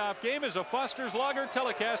CFL playoff game is a Foster's Lager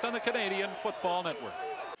telecast on the Canadian Football Network.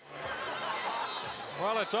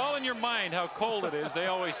 Well, it's all in your mind how cold it is. They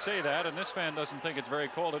always say that, and this fan doesn't think it's very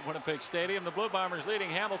cold at Winnipeg Stadium. The Blue Bombers leading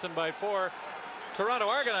Hamilton by 4. Toronto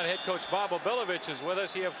Argonaut head coach Bob Obilovich is with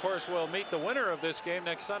us. He, of course, will meet the winner of this game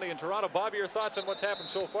next Sunday in Toronto. Bob, your thoughts on what's happened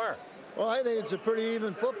so far? Well, I think it's a pretty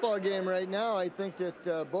even football game right now. I think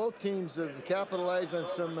that both teams have capitalized on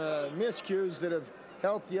some miscues that have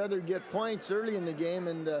helped the other get points early in the game,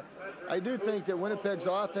 and I do think that Winnipeg's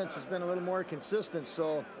offense has been a little more consistent.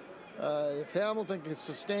 So if Hamilton can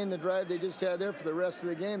sustain the drive they just had there for the rest of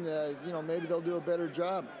the game, you know, maybe they'll do a better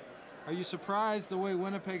job. Are you surprised the way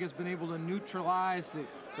Winnipeg has been able to neutralize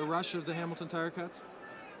the rush of the Hamilton Tiger Cats?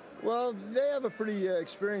 Well, they have a pretty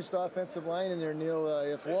experienced offensive line in there, Neil.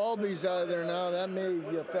 If Walby's out of there now, that may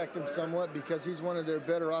affect him somewhat because he's one of their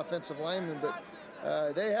better offensive linemen.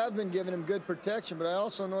 But they have been giving him good protection. But I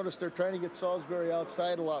also noticed they're trying to get Salisbury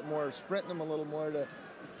outside a lot more, sprinting him a little more to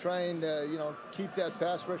try and, you know, keep that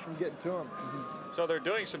pass rush from getting to him. Mm-hmm. So they're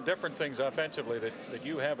doing some different things offensively that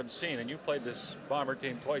you haven't seen, and you played this Bomber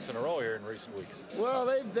team twice in a row here in recent weeks. Well,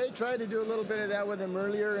 they tried to do a little bit of that with him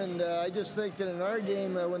earlier, and I just think that in our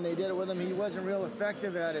game, when they did it with him, he wasn't real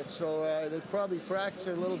effective at it. So they probably practiced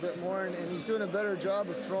it a little bit more, and he's doing a better job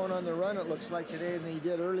of throwing on the run, it looks like, today than he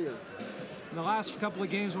did earlier. In the last couple of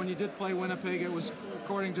games when you did play Winnipeg, it was,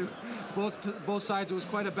 according to both sides, it was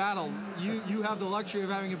quite a battle. You have the luxury of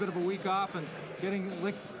having a bit of a week off and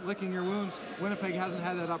licking your wounds. Winnipeg hasn't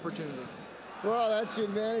had that opportunity. Well, that's the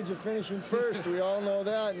advantage of finishing first. We all know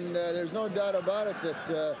that, and there's no doubt about it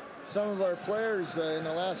that some of our players in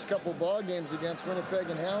the last couple ball games against Winnipeg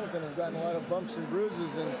and Hamilton have gotten a lot of bumps and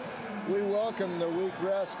bruises, and we welcome the week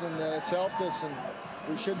rest, and it's helped us, and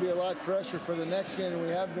we should be a lot fresher for the next game than we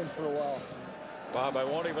have been for a while. Bob, I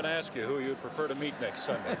won't even ask you who you'd prefer to meet next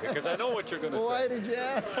Sunday, because I know what you're going to say. Why did you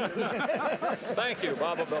ask me? Thank you,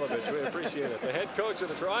 Bob Abilovich. We appreciate it. The head coach of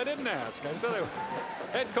the Toronto. I didn't ask. I said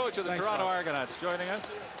head coach of the Toronto Argonauts joining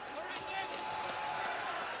us.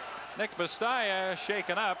 Nick Bastaya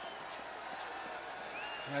shaken up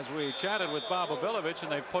as we chatted with Bob Abilovich,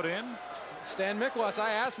 and they've put in Stan Miklas.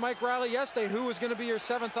 I asked Mike Riley yesterday who was going to be your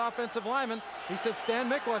 7th offensive lineman. He said Stan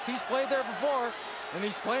Miklas. He's played there before, and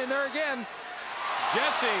he's playing there again.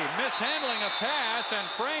 Jesse mishandling a pass, and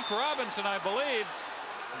Frank Robinson, I believe,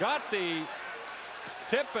 got the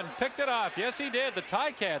tip and picked it off. Yes, he did. The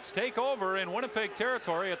Ticats take over in Winnipeg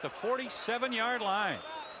territory at the 47-yard line.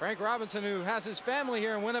 Frank Robinson, who has his family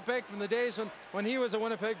here in Winnipeg from the days when he was a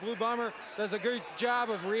Winnipeg Blue Bomber, does a good job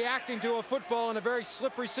of reacting to a football in a very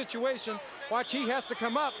slippery situation. Watch, he has to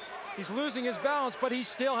come up. He's losing his balance, but he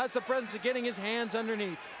still has the presence of getting his hands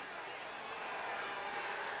underneath.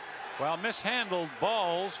 Well, mishandled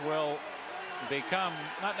balls will become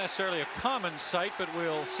not necessarily a common sight, but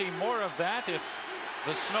we'll see more of that if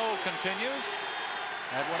the snow continues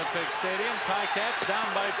at Winnipeg Stadium. Ticats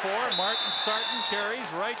down by 4. Martin Sarton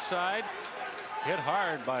carries right side. Hit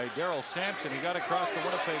hard by Daryl Sampson. He got across the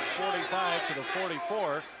Winnipeg 45 to the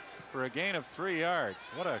 44 for a gain of 3 yards.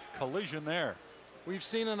 What a collision there. We've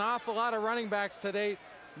seen an awful lot of running backs today,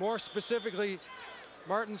 more specifically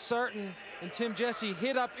Martin Sarton and Tim Jesse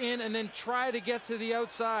hit up in and then try to get to the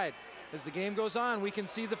outside. As the game goes on, we can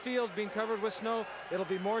see the field being covered with snow. It'll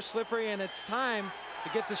be more slippery, and it's time to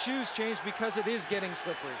get the shoes changed because it is getting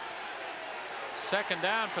slippery. Second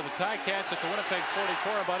down for the Ticats at the Winnipeg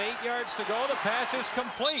 44. About 8 yards to go. The pass is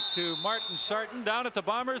complete to Martin Sarton down at the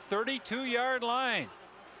Bomber 32-yard line.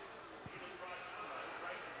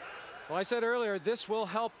 Well, I said earlier, this will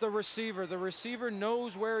help the receiver. The receiver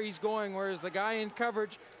knows where he's going, whereas the guy in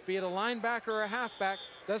coverage, be it a linebacker or a halfback,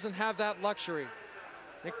 doesn't have that luxury.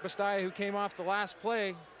 Nick Bastaya, who came off the last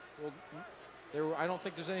play, I don't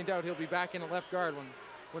think there's any doubt he'll be back in at left guard when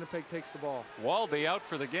Winnipeg takes the ball. Walby out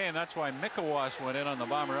for the game. That's why Mikawas went in on the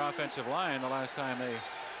Bomber offensive line the last time they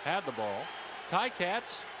had the ball.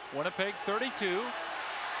 Ticats, Winnipeg 32.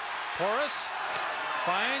 Porras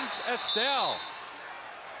finds Estelle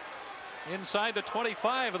inside the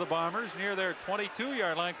 25 of the Bombers, near their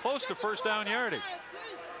 22-yard line, close to first down yardage.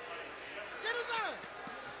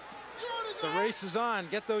 The race is on.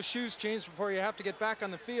 Get those shoes changed before you have to get back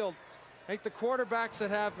on the field. I think the quarterbacks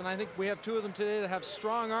that have, and I think we have 2 of them today, that have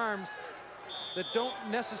strong arms that don't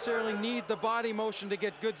necessarily need the body motion to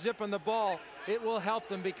get good zip on the ball, it will help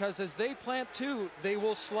them, because as they plant 2, they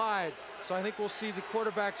will slide. So I think we'll see the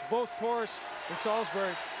quarterbacks, both Porras and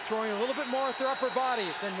Salisbury, throwing a little bit more with their upper body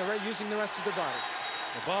than using the rest of their body.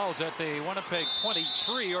 The ball's at the Winnipeg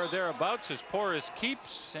 23 or thereabouts as Porras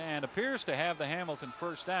keeps and appears to have the Hamilton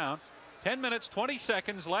first down. 10 minutes, 20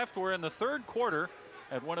 seconds left. We're in the third quarter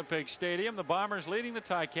at Winnipeg Stadium. The Bombers leading the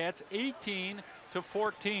Ticats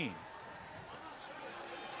 18-14.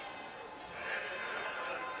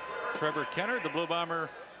 Trevor Kennard, the Blue Bomber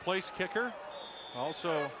place kicker,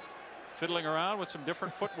 also fiddling around with some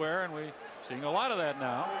different footwear, and we're seeing a lot of that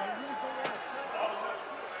now.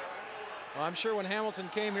 Well, I'm sure when Hamilton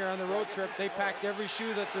came here on the road trip, they packed every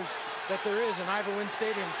shoe that there is in Ivor Wynne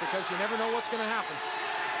Stadium, because you never know what's going to happen.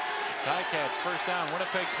 Ticats first down,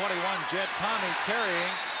 Winnipeg 21. Jed Tommy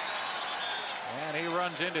carrying, and he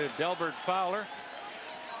runs into Delbert Fowler.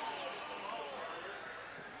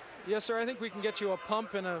 Yes, sir. I think we can get you a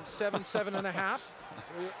pump in a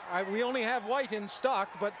 7.5. We only have white in stock,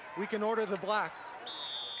 but we can order the black.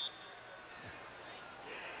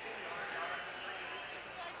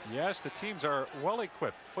 Yes, the teams are well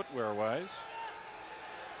equipped footwear-wise.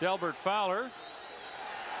 Delbert Fowler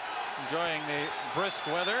enjoying the brisk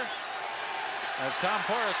weather as Tom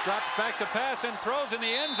Porras drops back to pass and throws in the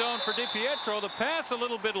end zone for DiPietro. The pass a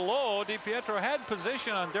little bit low. DiPietro had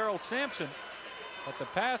position on Daryl Sampson, But the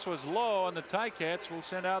pass was low, and the Ticats will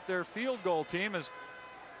send out their field goal team as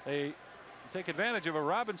they take advantage of a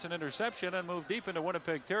Robinson interception and move deep into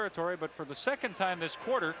Winnipeg territory. But for the second time this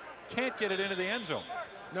quarter, can't get it into the end zone.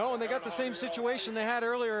 No, and they got the same situation they had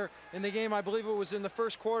earlier in the game. I believe it was in the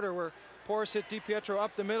first quarter where Porras hit DiPietro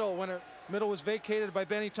up the middle when the middle was vacated by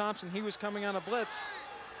Benny Thompson. He was coming on a blitz.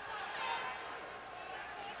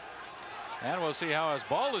 And we'll see how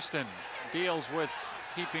Osbaldiston deals with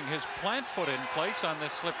keeping his plant foot in place on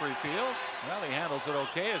this slippery field. Well, he handles it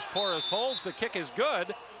okay as Porras holds. The kick is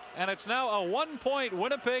good, and it's now a 1-point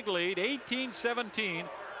Winnipeg lead, 18-17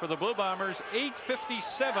 for the Blue Bombers.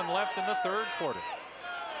 8:57 left in the third quarter.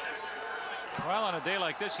 Well, on a day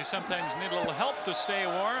like this, you sometimes need a little help to stay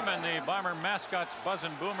warm, and the Bomber mascots Buzz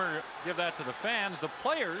and Boomer give that to the fans. The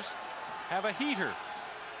players have a heater.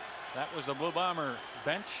 That was the Blue Bomber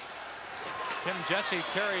bench. Tim Jesse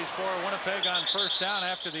carries for Winnipeg on first down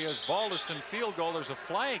after the Osbaldiston field goal. There's a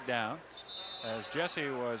flag down as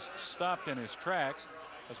Jesse was stopped in his tracks.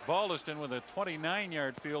 Osbaldiston with a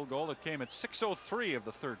 29-yard field goal that came at 6:03 of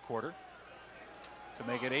the third quarter to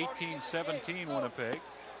make it 18-17 Winnipeg.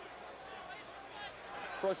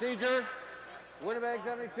 Procedure. Winnipeg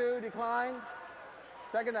 72, decline.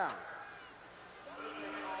 Second down.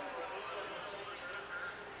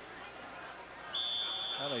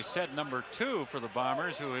 Well, they set number 2 for the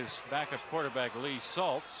Bombers, who is backup quarterback Lee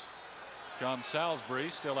Saltz. John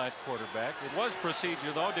Salisbury still at quarterback. It was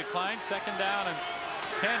procedure, though. Declined. Second down and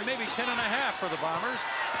 10, maybe 10 and a half for the Bombers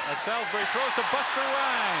as Salisbury throws to Buster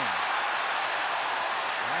Rhymes.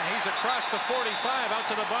 And he's across the 45 out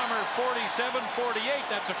to the Bomber 47-48.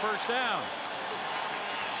 That's a first down.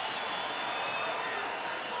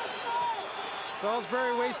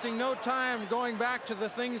 Salisbury wasting no time going back to the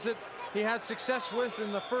things that he had success with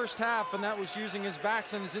in the first half, and that was using his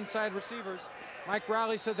backs and his inside receivers. Mike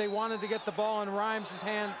Rowley said they wanted to get the ball in Rhymes'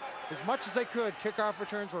 hand as much as they could. Kickoff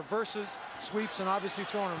returns, reverses, sweeps, and obviously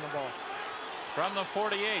throwing him the ball. From the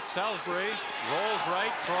 48, Salisbury rolls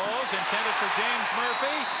right, throws, intended for James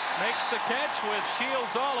Murphy. Makes the catch with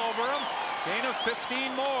shields all over him. Gain of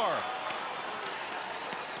 15 more.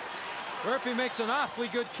 Murphy makes an awfully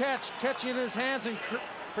good catch, catching it in his hands and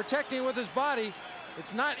protecting it with his body.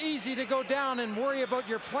 It's not easy to go down and worry about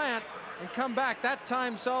your plant and come back. That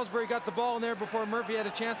time Salisbury got the ball in there before Murphy had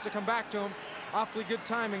a chance to come back to him. Awfully good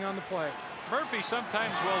timing on the play. Murphy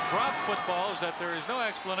sometimes will drop footballs that there is no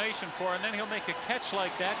explanation for, and then he'll make a catch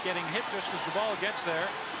like that, getting hit just as the ball gets there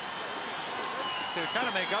to kind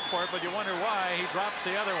of make up for it, but you wonder why he drops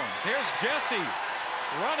the other ones. Here's Jesse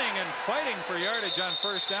running and fighting for yardage on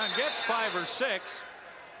first down, gets 5 or 6.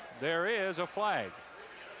 There is a flag.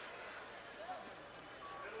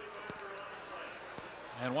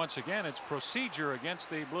 And once again, it's procedure against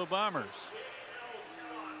the Blue Bombers.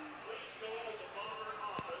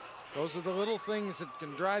 Those are the little things that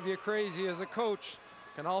can drive you crazy as a coach,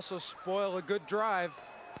 can also spoil a good drive.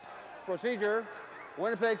 Procedure.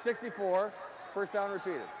 Winnipeg 64. First down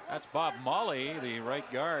repeated. That's Bob Molly, the right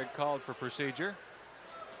guard, called for procedure.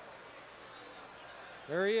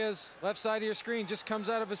 There he is, left side of your screen, just comes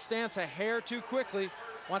out of his stance a hair too quickly.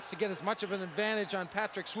 Wants to get as much of an advantage on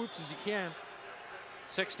Patrick Swoops as he can.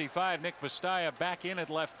 65, Nick Bastaya back in at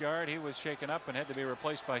left guard. He was shaken up and had to be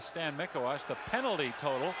replaced by Stan Mikowas. The penalty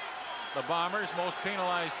total, the Bombers most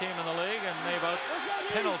penalized team in the league, and they've out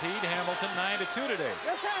penaltied Hamilton 9-2 today.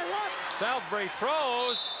 Salisbury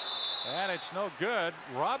throws, and it's no good.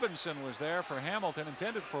 Robinson was there for Hamilton,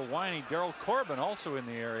 intended for whiny Daryl Corbin, also in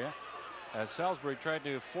the area, as Salisbury tried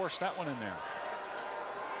to force that one in there.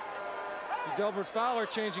 See Delbert Fowler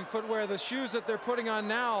changing footwear. The shoes that they're putting on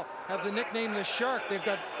now have the nickname the Shark. They've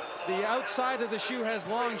got the outside of the shoe has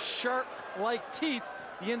long shark-like teeth,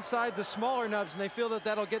 the inside the smaller nubs, and they feel that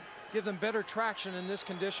that'll give them better traction in this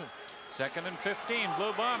condition. 2nd and 15,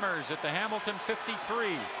 Blue Bombers at the Hamilton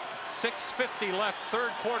 53. 6:50 left, third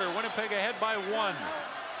quarter. Winnipeg ahead by 1.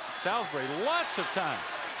 Salisbury, lots of time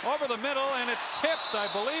over the middle, and it's tipped,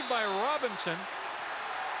 I believe, by Robinson.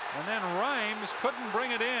 And then Rhymes couldn't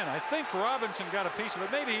bring it in. I think Robinson got a piece of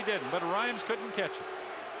it. Maybe he didn't, but Rhymes couldn't catch it.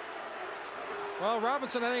 Well,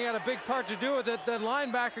 Robinson, I think, had a big part to do with it. That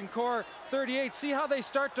linebacking core, 38. See how they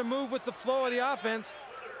start to move with the flow of the offense.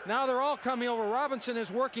 Now they're all coming over. Robinson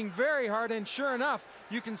is working very hard, and sure enough,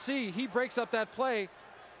 you can see he breaks up that play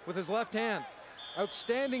with his left hand.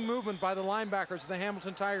 Outstanding movement by the linebackers of the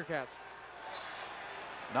Hamilton Tiger Cats.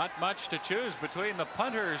 Not much to choose between the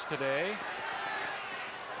punters today,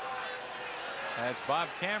 as Bob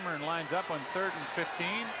Cameron lines up on 3rd and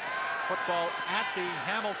 15. Football at the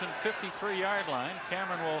Hamilton 53-yard line.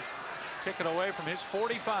 Cameron will kick it away from his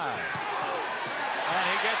 45. And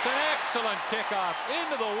he gets an excellent kickoff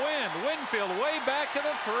into the wind. Winfield way back to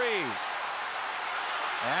the 3.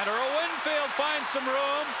 And Earl Winfield finds some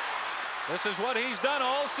room. This is what he's done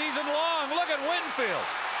all season long. Look at Winfield.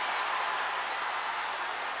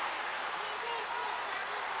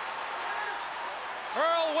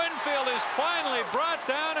 Earl Winfield is finally brought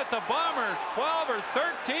down at the Bomber 12 or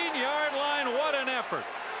 13-yard line. What an effort.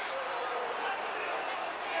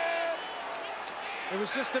 It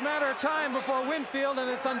was just a matter of time before Winfield, and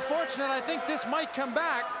it's unfortunate. I think this might come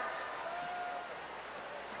back.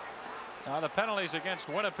 Now the penalties against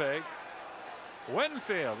Winnipeg.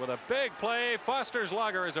 Winfield with a big play. Foster's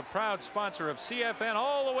Lager is a proud sponsor of CFN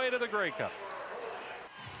all the way to the Grey Cup.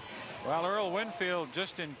 Well, Earl Winfield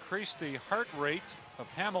just increased the heart rate of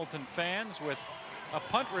Hamilton fans with a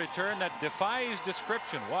punt return that defies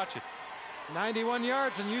description. Watch it. 91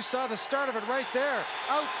 yards, and you saw the start of it right there.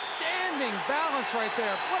 Outstanding balance right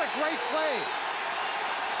there. What a great play.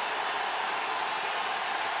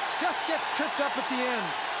 Just gets tripped up at the end.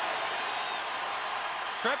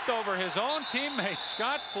 Tripped over his own teammate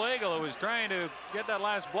Scott Flagel, who was trying to get that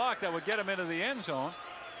last block that would get him into the end zone.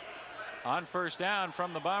 On first down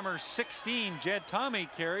from the Bombers 16, Jed Tommy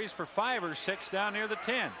carries for 5 or 6 down near the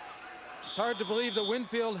 10. It's hard to believe that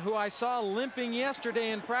Winfield, who I saw limping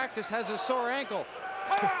yesterday in practice, has a sore ankle.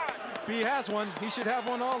 If he has one, he should have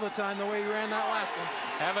one all the time, the way he ran that last one.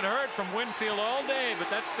 Haven't heard from Winfield all day, but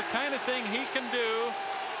that's the kind of thing he can do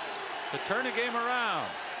to turn a game around.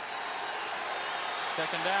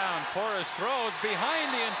 Second down, Porras throws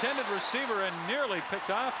behind the intended receiver and nearly picked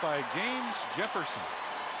off by James Jefferson.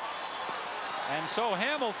 And so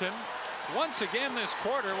Hamilton, once again this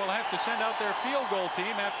quarter, will have to send out their field goal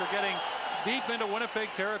team after getting deep into Winnipeg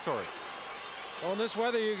territory. Well, in this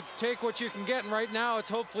weather, you take what you can get, and right now it's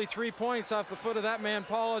hopefully 3 points off the foot of that man,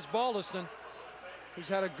 Paul Osbaldiston, who's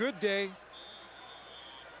had a good day.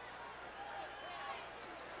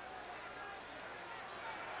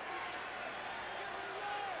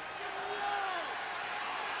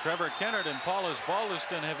 Trevor Kennard and Paul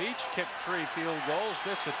Osbaldiston have each kicked 3 field goals.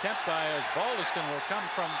 This attempt by Osbaldiston will come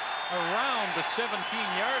from around the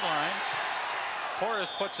 17-yard line. Porras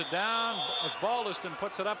puts it down. Osbaldiston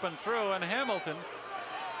puts it up and through, and Hamilton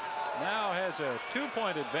now has a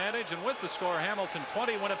 2-point advantage. And with the score, Hamilton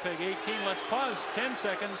 20, Winnipeg 18. Let's pause 10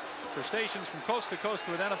 seconds for stations from coast to coast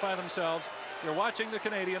to identify themselves. You're watching the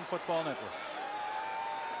Canadian Football Network.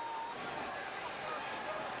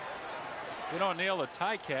 You know, Neil, the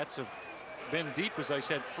Ticats have been deep, as I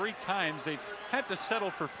said, 3 times. They've had to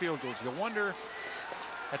settle for field goals. You wonder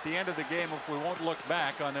at the end of the game if we won't look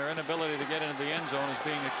back on their inability to get into the end zone as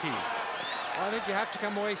being a key. Well, I think you have to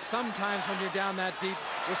come away sometimes when you're down that deep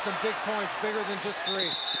with some big points, bigger than just 3.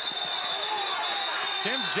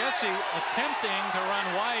 Tim Jesse attempting to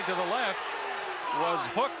run wide to the left was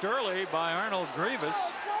hooked early by Arnold Grievous,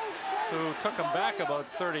 who took him back about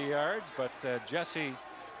 30 yards, but Jesse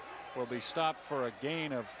will be stopped for a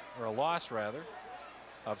gain of, or a loss rather,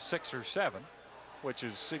 of 6 or 7, which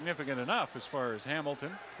is significant enough as far as Hamilton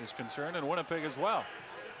is concerned, and Winnipeg as well.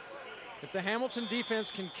 If the Hamilton defense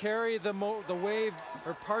can carry the wave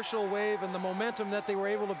or partial wave and the momentum that they were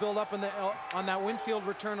able to build up in on that Winfield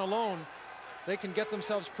return alone, they can get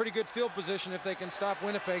themselves pretty good field position if they can stop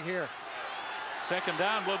Winnipeg here. Second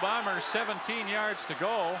down, Blue Bombers, 17 yards to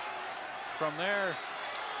go from there.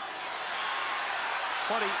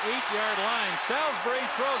 28-yard line. Salisbury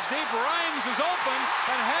throws deep. Rhymes is open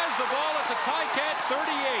and has the ball at the Ticat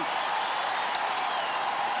 38.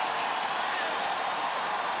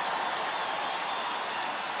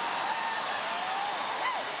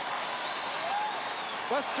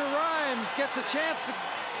 Buster Rhymes gets a chance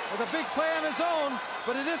with a big play on his own,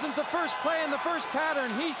 but it isn't the first play in the first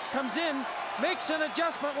pattern. He comes in, makes an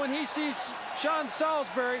adjustment when he sees Sean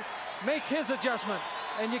Salisbury make his adjustment.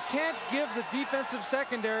 And you can't give the defensive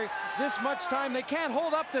secondary this much time. They can't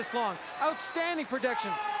hold up this long. Outstanding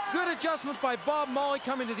protection. Good adjustment by Bob Molly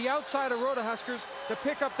coming to the outside of Rotohuskers to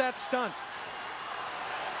pick up that stunt.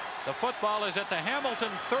 The football is at the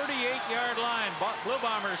Hamilton 38-yard line. Blue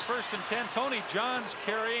Bombers 1st and 10. Tony Johns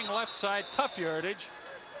carrying left side, tough yardage.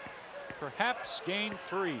 Perhaps gain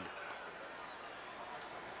 3.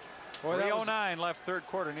 3:09 left third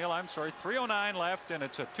quarter, Neil. I'm sorry, 3:09 left, and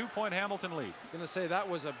it's a 2-point Hamilton lead. I'm going to say that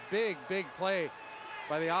was a big play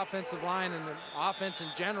by the offensive line and the offense in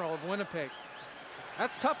general of Winnipeg.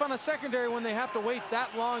 That's tough on a secondary when they have to wait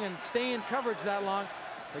that long and stay in coverage that long.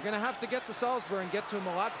 They're going to have to get to Salisbury and get to him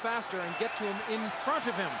a lot faster and get to him in front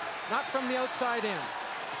of him, not from the outside in.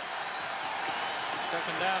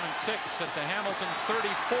 Second down and 6 at the Hamilton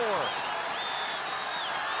 34.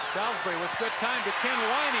 Salisbury with good time to Ken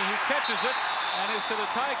Winey. He catches it and is to the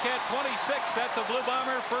Ticat 26. That's a Blue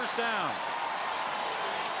Bomber first down.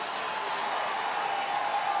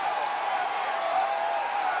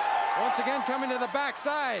 Once again coming to the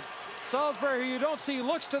backside. Salisbury, who you don't see,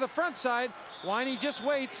 looks to the front side. Winey just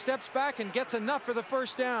waits, steps back, and gets enough for the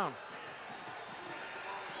first down.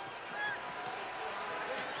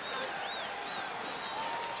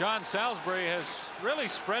 Sean Salisbury has really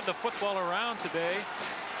spread the football around today.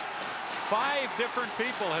 5 different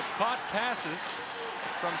people have caught passes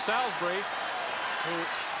from Salisbury, who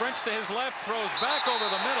sprints to his left, throws back over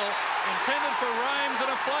the middle, intended for Rhymes, and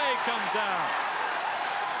a flag comes down.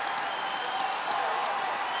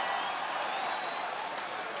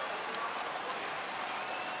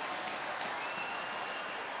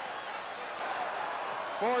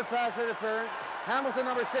 Forward pass interference. Hamilton,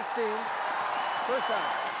 number 16. First down.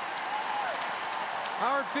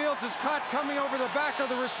 Howard Fields is caught coming over the back of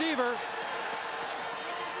the receiver.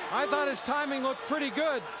 I thought his timing looked pretty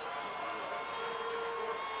good.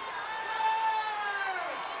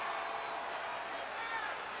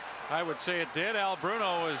 I would say it did. Al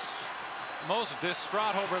Bruno is most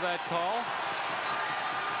distraught over that call.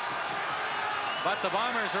 But the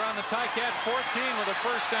Bombers are on the Ticat 14 with a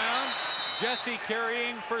first down. Jesse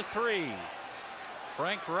carrying for 3.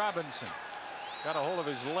 Frank Robinson got a hold of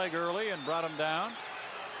his leg early and brought him down.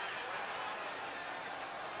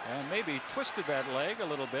 And maybe twisted that leg a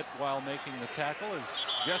little bit while making the tackle as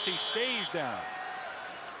Jesse stays down.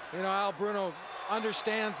 You know, Al Bruno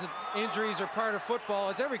understands that injuries are part of football,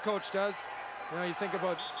 as every coach does. You know, you think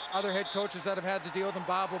about other head coaches that have had to deal with them,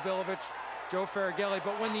 Bob Obilovich, Joe Farragelli.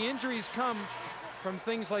 But when the injuries come from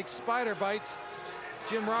things like spider bites,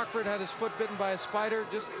 Jim Rockford had his foot bitten by a spider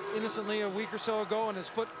just innocently a week or so ago, and his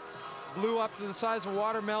foot blew up to the size of a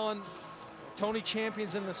watermelon. Tony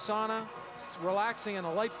Champion's in the sauna, relaxing, and a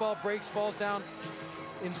light bulb breaks, falls down,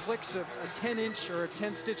 inflicts a 10-inch or a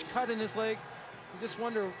 10-stitch cut in his leg. You just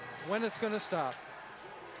wonder when it's going to stop.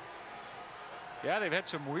 Yeah, they've had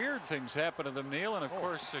some weird things happen to them, Neil, and of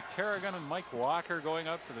course Kerrigan and Mike Walker going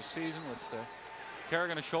out for the season with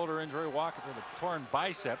Kerrigan a shoulder injury, Walker with a torn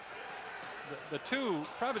bicep.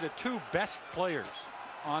 Probably the two best players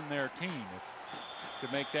on their team, if you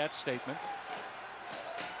could make that statement.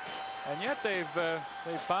 And yet they've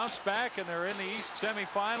bounced back, and they're in the East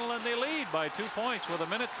semifinal, and they lead by 2 points with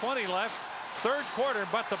 1:20 left, third quarter.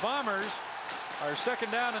 But the Bombers are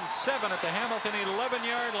second down and 7 at the Hamilton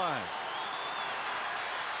 11-yard line.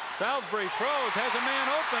 Salisbury throws, has a man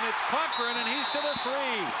open. It's Cochran, and he's to the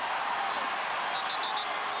 3.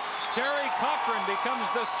 Terry Cochran becomes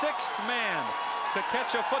the 6th man to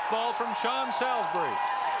catch a football from Sean Salisbury.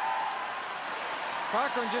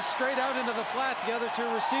 Cochran just straight out into the flat. The other 2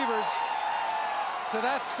 receivers to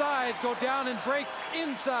that side go down and break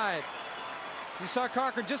inside. You saw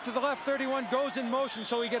Cochran just to the left. 31 goes in motion,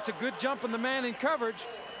 so he gets a good jump on the man in coverage.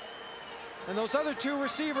 And those other 2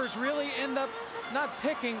 receivers really end up not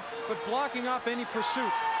picking, but blocking off any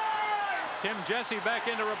pursuit. Tim Jesse back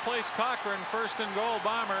in to replace Cochran. First and goal,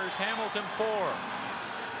 Bombers, Hamilton 4.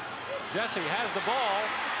 Jesse has the ball,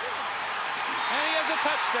 and he has a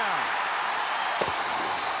touchdown.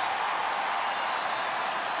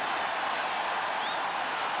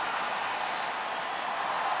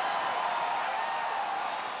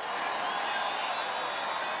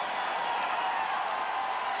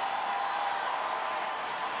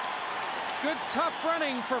 Good tough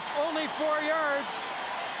running for only 4 yards.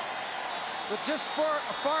 But just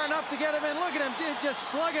far enough to get him in. Look at him just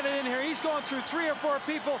slugging it in here. He's going through 3 or 4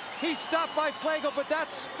 people. He's stopped by Flago, but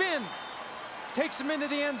that spin takes him into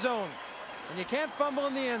the end zone. And you can't fumble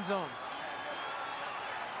in the end zone.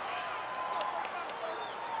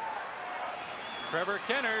 Trevor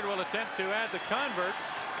Kennard will attempt to add the convert,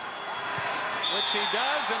 which he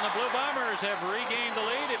does, and the Blue Bombers have regained the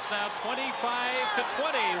lead. It's now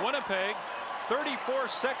 25-20. Winnipeg, 34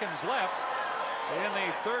 seconds left in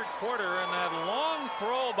the third quarter, and that long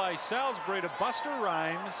throw by Salisbury to Buster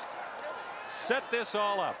Rhymes set this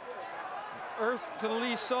all up. Earth to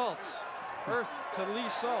Lee Saltz. Earth to Lee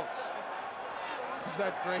Saltz. Is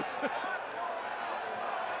that great?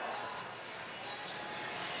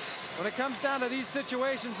 When it comes down to these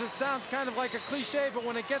situations, it sounds kind of like a cliche, but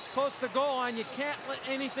when it gets close to the goal line, you can't let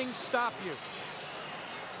anything stop you.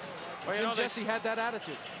 Well, you know, Jesse had that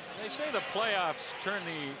attitude. They say the playoffs turn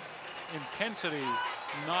the intensity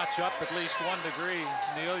notch up at least 1 degree.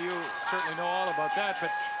 Neil, you certainly know all about that,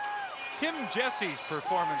 but Tim Jesse's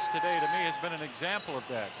performance today to me has been an example of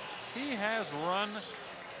that. He has run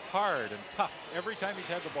hard and tough every time he's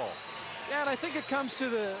had the ball. Yeah, and I think it comes to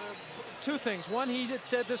the two things. One, he had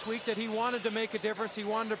said this week that he wanted to make a difference. He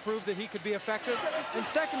wanted to prove that he could be effective. And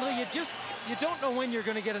secondly, you don't know when you're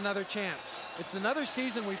going to get another chance. It's another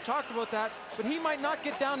season. We've talked about that, but he might not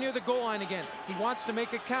get down near the goal line again. He wants to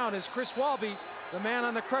make it count. As Chris Walby, the man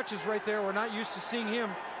on the crutches right there, we're not used to seeing him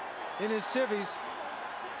in his civvies.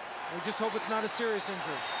 We just hope it's not a serious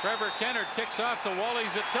injury. Trevor Kennard kicks off to Wally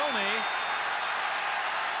Zatelny.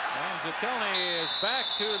 And Zatelny is back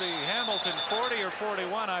to the Hamilton 40 or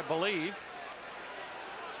 41, I believe.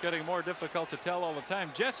 It's getting more difficult to tell all the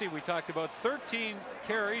time. Jesse, we talked about 13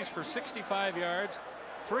 carries for 65 yards,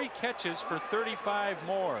 3 catches for 35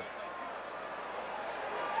 more.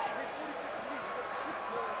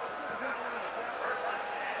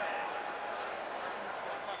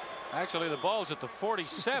 Actually, the ball's at the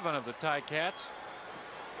 47 of the Ticats.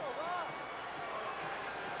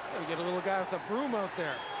 We get a little guy with a broom out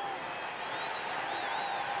there.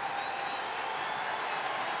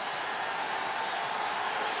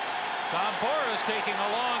 Tom Porras taking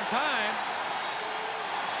a long time.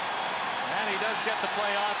 And he does get the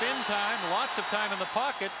play off in time. Lots of time in the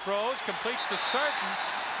pocket. Throws, completes to Sarton.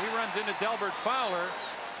 He runs into Delbert Fowler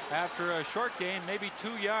after a short gain, maybe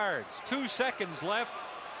 2 yards. 2 seconds left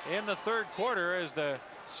in the third quarter as the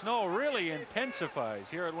snow really intensifies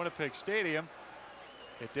here at Winnipeg Stadium.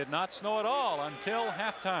 It did not snow at all until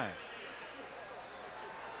halftime.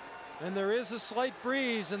 And there is a slight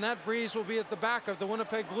breeze, and that breeze will be at the back of the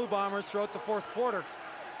Winnipeg Blue Bombers throughout the fourth quarter.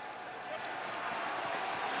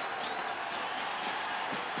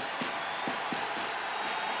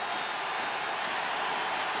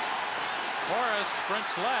 Morris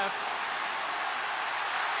sprints left.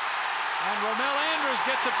 And Romel Andrews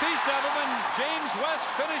gets a piece of him, and James West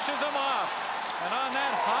finishes him off. And on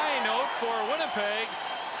that high note for Winnipeg,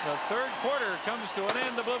 the third quarter comes to an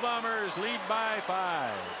end. The Blue Bombers lead by 5.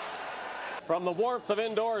 From the warmth of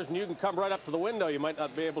indoors, and you can come right up to the window, you might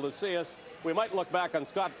not be able to see us. We might look back on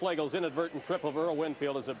Scott Flagle's inadvertent trip of Earl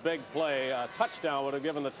Winfield as a big play. A touchdown would have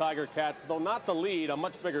given the Tiger Cats, though not the lead, a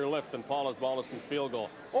much bigger lift than Paul Osbaldiston's field goal.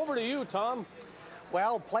 Over to you, Tom.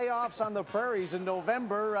 Well, playoffs on the prairies in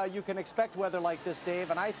November, you can expect weather like this, Dave,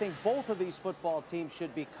 and I think both of these football teams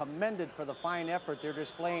should be commended for the fine effort they're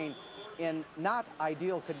displaying in not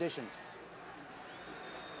ideal conditions.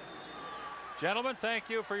 Gentlemen, thank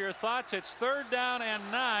you for your thoughts. It's 3rd down and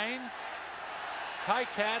 9.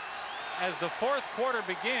 Ticats, as the fourth quarter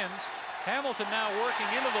begins, Hamilton now working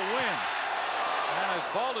into the wind. And as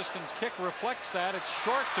Baldiston's kick reflects that, it's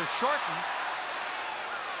short to shorten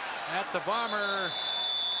at the Bomber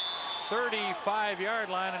 35-yard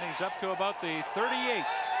line, and he's up to about the 38.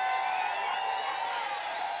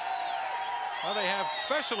 Well, they have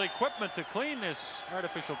special equipment to clean this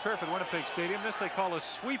artificial turf at Winnipeg Stadium. This they call a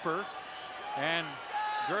sweeper. And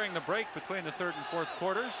during the break between the third and fourth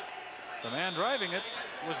quarters, the man driving it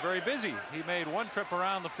was very busy. He made 1 trip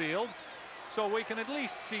around the field, so we can at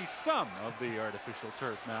least see some of the artificial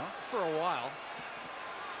turf now for a while.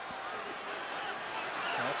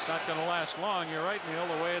 That's not going to last long. You're right, Neil,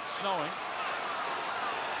 the way it's snowing.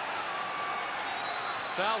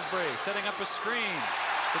 Salisbury setting up a screen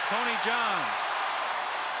to Tony Johns.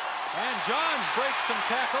 And Johns breaks some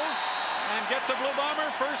tackles and gets a Blue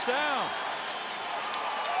Bomber first down.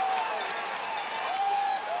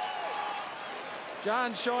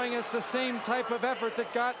 John showing us the same type of effort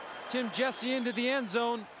that got Tim Jesse into the end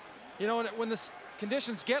zone. You know, when the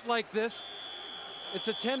conditions get like this, it's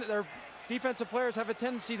their defensive players have a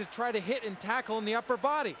tendency to try to hit and tackle in the upper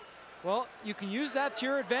body. Well, you can use that to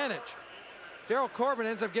your advantage. Daryl Corbin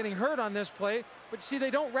ends up getting hurt on this play, but you see,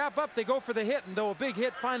 they don't wrap up, they go for the hit, and though a big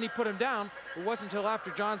hit finally put him down, it wasn't until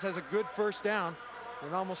after Johns has a good first down.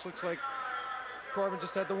 It almost looks like Corbin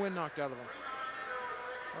just had the wind knocked out of him.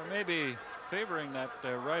 Or maybe favoring that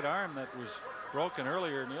right arm that was broken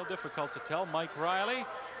earlier, Neil. Difficult to tell. Mike Riley,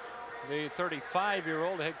 the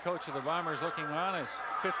 35-year-old head coach of the Bombers, looking on as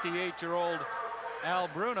 58-year-old Al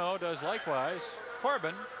Bruno does likewise.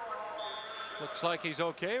 Corbin looks like he's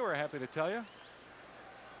okay, we're happy to tell you.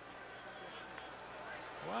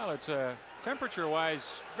 Well, it's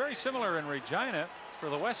temperature-wise very similar in Regina for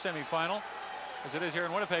the West semifinal as it is here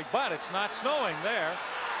in Winnipeg, but it's not snowing there.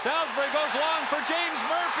 Salisbury goes long for James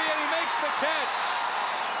Murphy, and he makes the catch.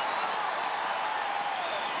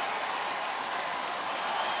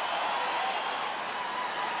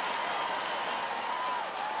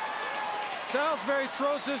 Salisbury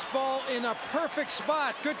throws this ball in a perfect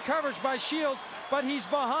spot. Good coverage by Shields, but he's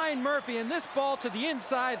behind Murphy, and this ball to the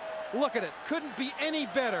inside, look at it, couldn't be any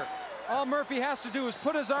better. All Murphy has to do is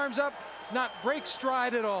put his arms up, not break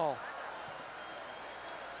stride at all.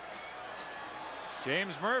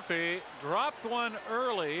 James Murphy dropped one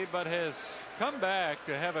early, but has come back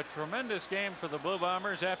to have a tremendous game for the Blue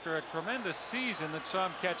Bombers after a tremendous season that saw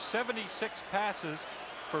him catch 76 passes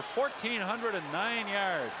for 1,409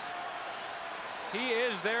 yards. He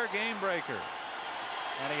is their game breaker.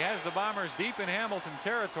 And he has the Bombers deep in Hamilton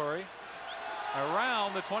territory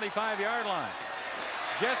around the 25-yard line.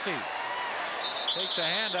 Jesse takes a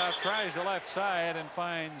handoff, tries the left side, and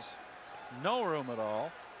finds no room at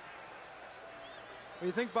all. Well,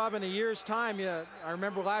 you think, Bob, in a year's time, I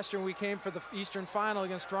remember last year when we came for the Eastern Final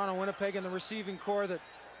against Toronto, Winnipeg, and the receiving core that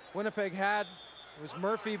Winnipeg had was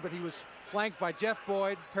Murphy, but he was flanked by Jeff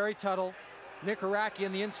Boyd, Perry Tuttle, Nick Araki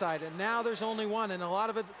on the inside, and now there's only one, and a lot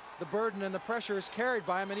of it, the burden and the pressure is carried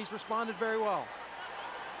by him, and he's responded very well.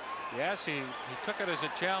 Yes, he took it as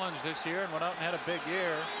a challenge this year and went out and had a big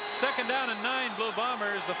year. 2nd down and 9, Blue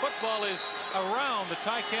Bombers. The football is around the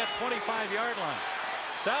Ticat 25-yard line.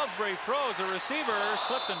 Salisbury throws. The receiver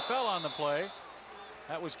slipped and fell on the play.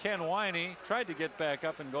 That was Ken Winey. Tried to get back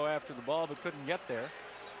up and go after the ball, but couldn't get there.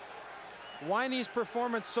 Winey's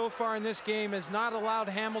performance so far in this game has not allowed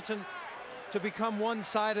Hamilton to become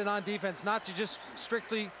one-sided on defense, not to just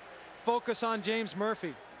strictly focus on James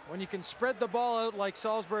Murphy. When you can spread the ball out like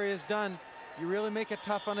Salisbury has done, you really make it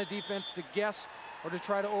tough on a defense to guess or to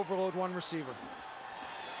try to overload one receiver.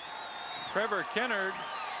 Trevor Kennard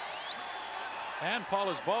and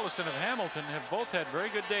Paulus Ballaston of Hamilton have both had very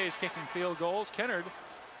good days kicking field goals. Kennard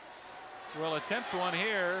will attempt one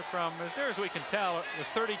here from, as near as we can tell,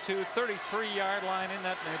 the 32, 33-yard line, in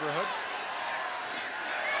that neighborhood.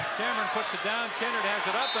 Cameron puts it down. Kennard has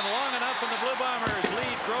it up and long enough, and the Blue Bombers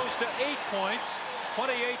lead grows to 8 points,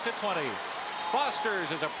 28-20. Foster's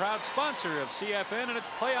is a proud sponsor of CFN and its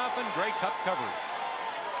playoff and Grey Cup coverage.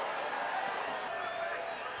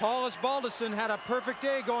 Paulus Ballaston had a perfect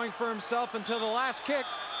day going for himself until the last kick.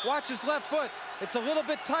 Watch his left foot. It's a little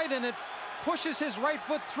bit tight, and it pushes his right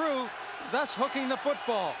foot through, thus hooking the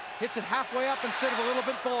football. Hits it halfway up instead of a little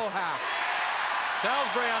bit below half.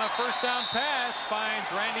 Salisbury on a 1st down pass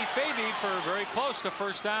finds Randy Faby for very close to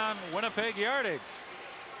 1st down Winnipeg yardage.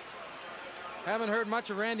 Haven't heard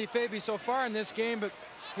much of Randy Faby so far in this game, but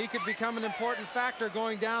he could become an important factor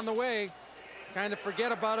going down the way. Kind of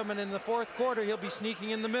forget about him, and in the 4th quarter he'll be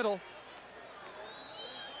sneaking in the middle.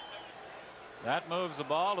 That moves the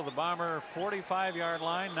ball to the Bomber 45-yard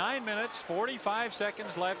line. 9 minutes, 45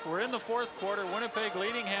 seconds left. We're in the 4th quarter. Winnipeg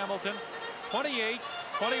leading Hamilton 28-21.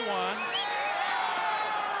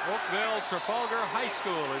 Oakville Trafalgar High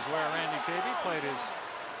School is where Randy Faby played his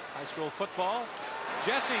high school football.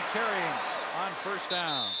 Jesse carrying on 1st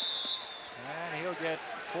down, and he'll get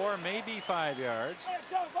 4, maybe 5 yards.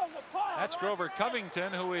 That's Grover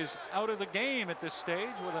Covington, who is out of the game at this stage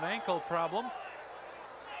with an ankle problem,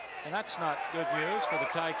 and that's not good news for the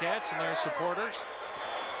Ticats and their supporters.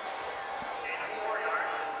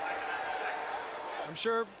 I'm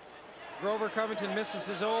sure Grover Covington misses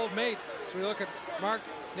his old mate. So we look at Mark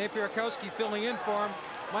Napierkowski filling in for him.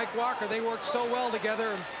 Mike Walker, they work so well together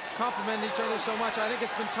and complement each other so much. I think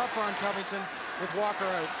it's been tougher on Covington with Walker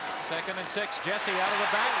out. 2nd and 6. Jesse out of the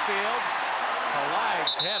backfield.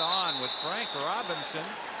 Collides head on with Frank Robinson.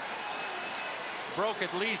 Broke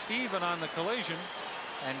at least even on the collision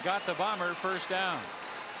and got the Bomber 1st down.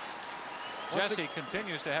 Jesse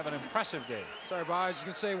continues to have an impressive day. Sorry, Bob. I was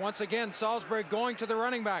going to say, once again, Salisbury going to the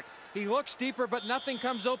running back. He looks deeper, but nothing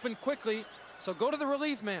comes open quickly. So go to the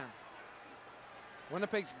relief man.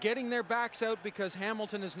 Winnipeg's getting their backs out because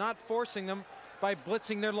Hamilton is not forcing them by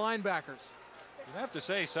blitzing their linebackers. You have to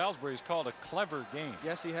say Salisbury's called a clever game.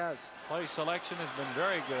 Yes, he has. Play selection has been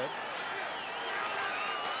very good.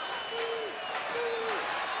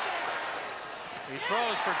 He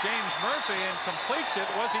throws for James Murphy and completes it.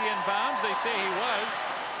 Was he in bounds? They say he was.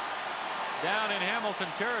 Down in Hamilton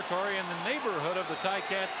territory in the neighborhood of the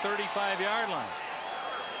Ticat 35-yard line.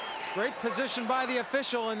 Great position by the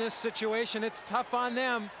official in this situation. It's tough on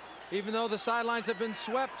them, even though the sidelines have been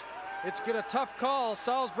swept. It's a tough call.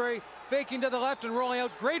 Salisbury faking to the left and rolling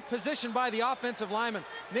out. Great position by the offensive lineman,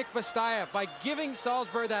 Nick Bastayev, by giving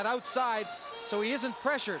Salisbury that outside so he isn't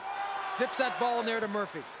pressured. Zips that ball in there to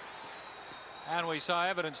Murphy. And we saw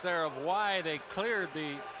evidence there of why they cleared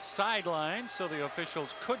the sidelines so the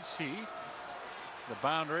officials could see the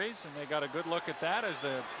boundaries, and they got a good look at that as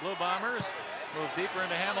the Blue Bombers move deeper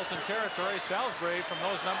into Hamilton territory. Salisbury from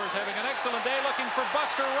those numbers having an excellent day, looking for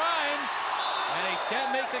Buster Rhymes, and he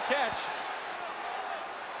can't make the catch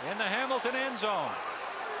in the Hamilton end zone.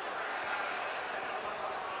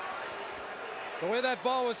 The way that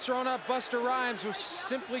ball was thrown up, Buster Rhymes was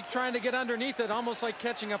simply trying to get underneath it, almost like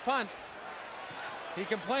catching a punt. He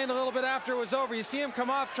complained a little bit after it was over. You see him come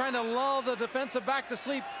off trying to lull the defensive back to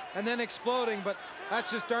sleep and then exploding, but that's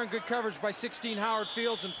just darn good coverage by 16 Howard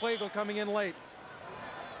Fields, and Flagel coming in late.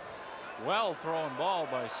 Well thrown ball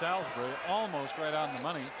by Salisbury, almost right on the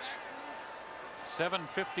money.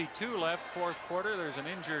 7:52 left, fourth quarter. There's an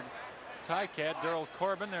injured Ticat, Daryl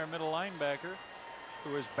Corbin, their middle linebacker,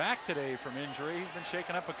 who is back today from injury. He's been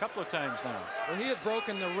shaken up a couple of times now. Well, he had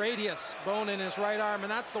broken the radius bone in his right arm,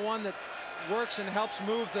 and that's the one that works and helps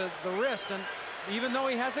move the wrist. And even though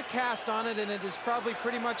he has a cast on it and it is probably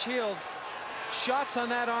pretty much healed, shots on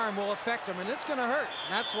that arm will affect him, and it's going to hurt.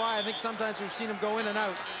 And that's why I think sometimes we've seen him go in and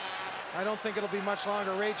out. I don't think it'll be much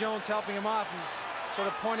longer. Ray Jones helping him off and sort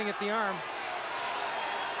of pointing at the arm.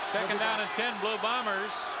 Second down and 10, Blue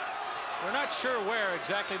Bombers. We're not sure where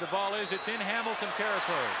exactly the ball is. It's in Hamilton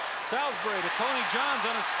territory. Salisbury to Tony Johns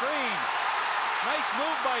on a screen. Nice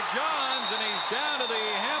move by Johns, and he's down to the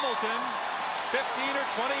Hamilton 15 or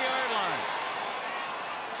 20-yard line.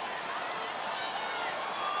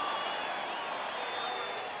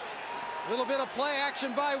 A little bit of play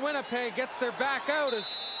action by Winnipeg. Gets their back out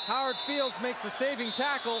as Howard Fields makes a saving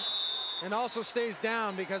tackle and also stays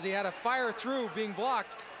down because he had a fire through being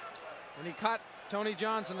blocked. And he caught Tony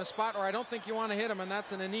Johns in the spot where I don't think you want to hit him, and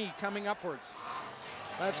that's in a knee coming upwards.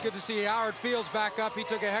 That's good to see Howard Fields back up. He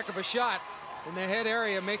took a heck of a shot in the head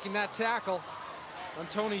area, making that tackle on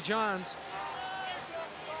Tony Johns.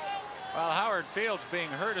 Well, Howard Fields being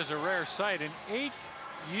hurt is a rare sight. In 8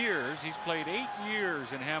 years, he's played 8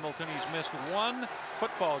 years in Hamilton. He's missed 1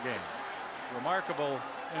 football game. Remarkable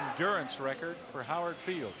endurance record for Howard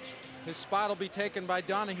Fields. His spot will be taken by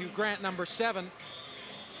Donahue Grant, number 7.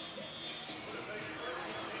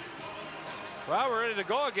 Well, we're ready to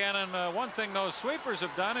go again, and one thing those sweepers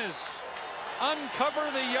have done is uncover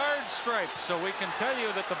the yard stripe, so we can tell you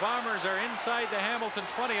that the Bombers are inside the Hamilton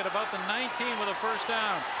 20 at about the 19 with a first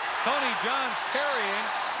down. Tony Johns carrying,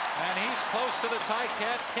 and he's close to the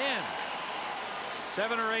Ticat 10.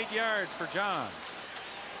 7 or 8 yards for Johns.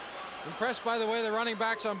 Impressed by the way the running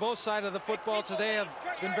backs on both sides of the football today have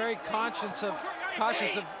been very cautious of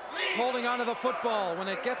holding onto the football when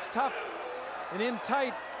it gets tough and in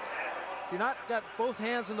tight. If you're not got both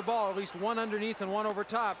hands on the ball, at least one underneath and one over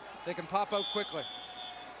top, they can pop out quickly.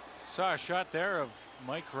 Saw a shot there of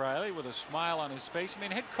Mike Riley with a smile on his face. I mean,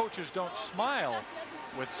 head coaches don't smile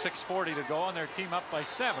with 6:40 to go and their team up by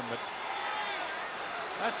 7, but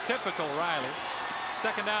that's typical Riley.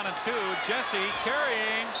 Second down and 2. Jesse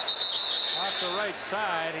carrying off the right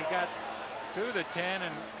side. He got to the 10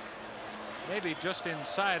 and maybe just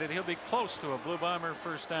inside it. He'll be close to a Blue Bomber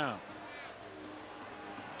first down.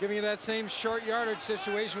 Giving you that same short yardage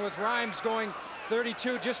situation with Rhymes going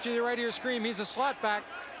 32 just to the right of your screen. He's a slot back,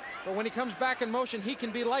 but when he comes back in motion, he can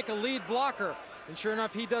be like a lead blocker. And sure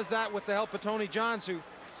enough, he does that with the help of Tony Johns, who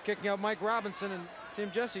is kicking out Mike Robinson, and Tim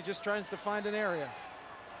Jesse just tries to find an area.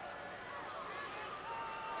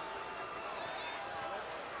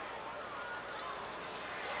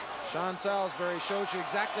 Sean Salisbury shows you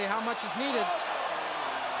exactly how much is needed.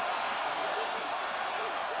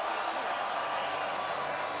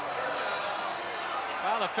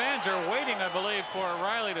 Well, the fans are waiting, I believe, for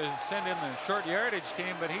Riley to send in the short yardage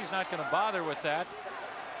team, but he's not going to bother with that.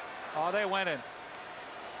 Oh, they went in.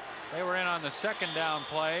 They were in on the second down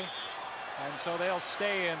play, and so they'll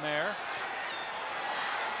stay in there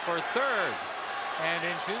for 3rd and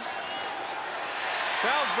inches.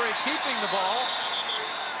 Salisbury keeping the ball.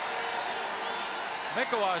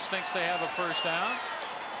 Mikowas thinks they have a first down,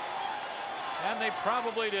 and they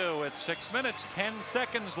probably do with 6 minutes, 10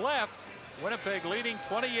 seconds left. Winnipeg leading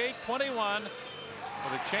 28-21 with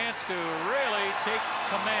a chance to really take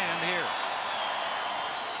command here.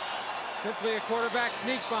 Simply a quarterback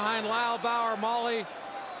sneak behind Lyle Bauer, Molly,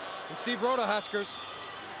 and Steve Rhoda Huskers.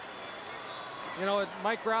 You know,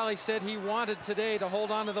 Mike Riley said he wanted today to hold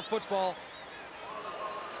on to the football.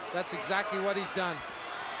 That's exactly what he's done.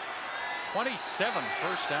 27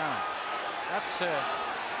 first down. That's a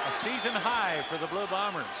season high for the Blue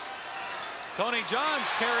Bombers. Tony Johns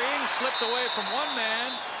carrying, slipped away from one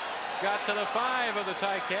man, got to the 5 of the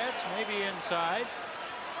Ticats, maybe inside.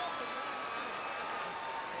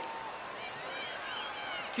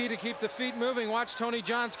 It's key to keep the feet moving. Watch Tony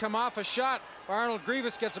Johns come off a shot. Arnold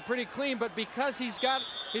Grievous gets it pretty clean, but because he's got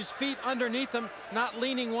his feet underneath him, not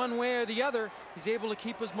leaning one way or the other, he's able to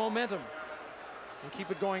keep his momentum and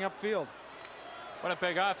keep it going upfield.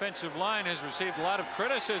 Winnipeg offensive line has received a lot of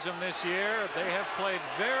criticism this year. They have played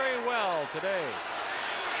very well today.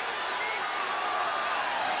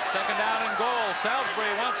 Second down and goal.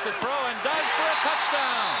 Salisbury wants to throw and does for a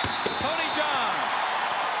touchdown. Tony Johns.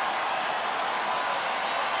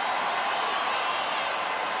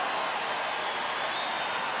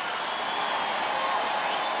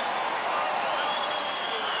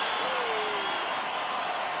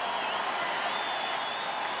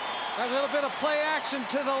 A little bit of play action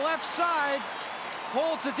to the left side.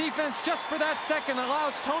 Holds the defense just for that second.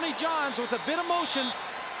 Allows Tony Johns with a bit of motion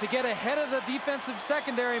to get ahead of the defensive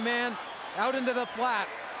secondary man out into the flat.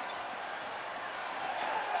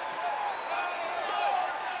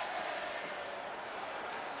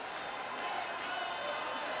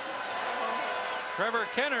 Trevor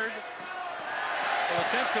Kennard will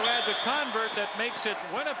attempt to add the convert that makes it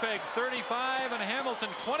Winnipeg 35 and Hamilton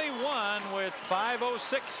 21 with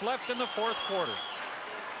 5:06 left in the fourth quarter.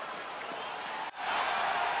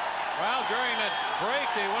 Well, during that break,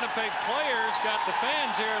 the Winnipeg players got the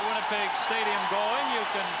fans here at Winnipeg Stadium going. You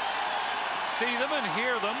can see them and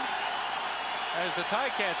hear them as the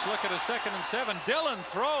Ticats look at a 2nd and 7. Dillon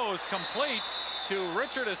throws complete to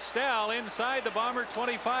Richard Estelle inside the Bomber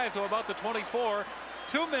 25 to about the 24.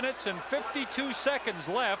 2 minutes and 52 seconds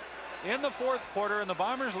left in the fourth quarter, and the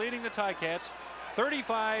Bombers leading the Ticats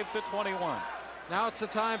 35-21. Now it's the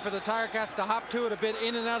time for the Ticats to hop to it a bit,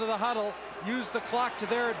 in and out of the huddle, use the clock to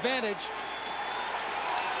their advantage.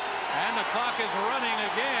 And the clock is running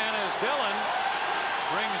again as Dillon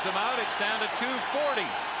brings them out. It's down to 2:40.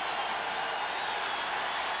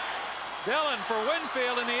 Dillon for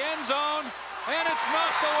Winfield in the end zone, and it's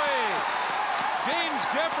knocked away. James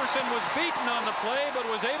Jefferson was beaten on the play, but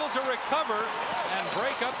was able to recover and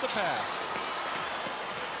break up the pass.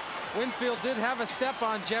 Winfield did have a step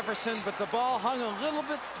on Jefferson, but the ball hung a little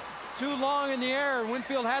bit too long in the air, and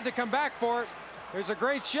Winfield had to come back for it. There's a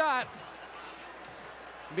great shot.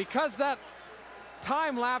 Because that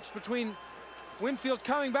time lapse between Winfield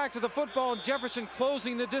coming back to the football and Jefferson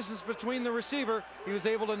closing the distance between the receiver, he was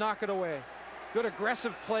able to knock it away. Good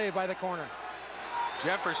aggressive play by the corner.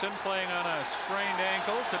 Jefferson playing on a sprained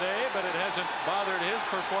ankle today, but it hasn't bothered his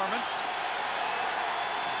performance.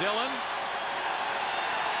 Dillon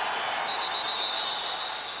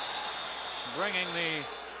bringing the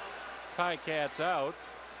Ticats out,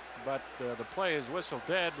 but the play is whistled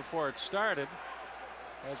dead before it started,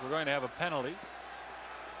 as we're going to have a penalty.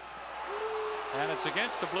 And it's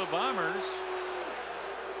against the Blue Bombers.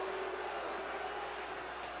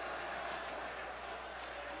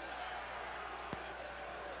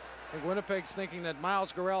 I think Winnipeg's thinking that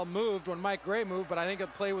Miles Gorell moved when Mike Gray moved, but I think the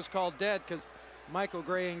play was called dead because Michael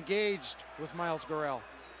Gray engaged with Miles Gorell.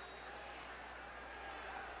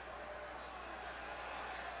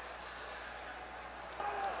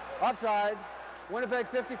 Offside. Winnipeg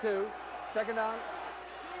 52. 2nd down.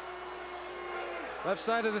 Left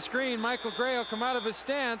side of the screen, Michael Gray will come out of his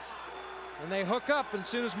stance, and they hook up. And as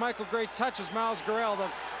soon as Michael Gray touches Miles Gorell,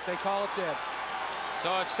 they call it dead.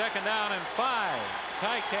 So it's 2nd down and 5.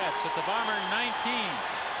 Ticats at the Bomber 19.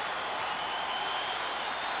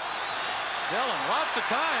 Dillon, lots of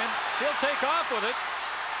time. He'll take off with it.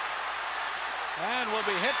 And will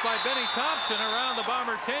be hit by Benny Thompson around the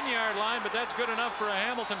Bomber 10-yard line, but that's good enough for a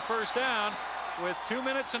Hamilton first down with 2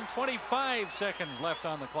 minutes and 25 seconds left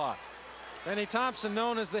on the clock. Benny Thompson,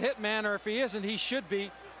 known as the hit man, or if he isn't, he should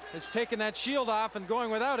be, is taking that shield off and going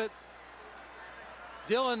without it.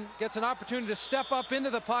 Dillon gets an opportunity to step up into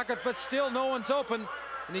the pocket, but still no one's open,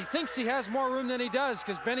 and he thinks he has more room than he does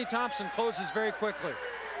because Benny Thompson closes very quickly.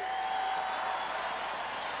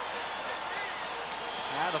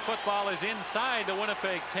 Now the football is inside the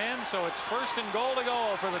Winnipeg 10, so it's 1st and goal to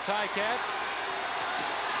go for the Ticats.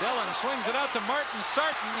 Dillon swings it out to Martin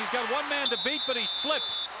Sarton. He's got one man to beat, but he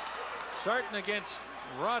slips. Sarton against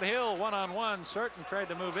Rod Hill one-on-one. Sarton tried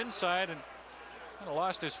to move inside and kind of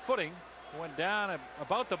lost his footing. Went down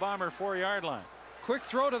about the Bomber 4-yard line. Quick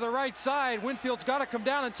throw to the right side. Winfield's got to come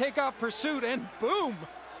down and take off pursuit, and boom!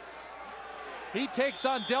 He takes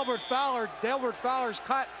on Delbert Fowler. Delbert Fowler's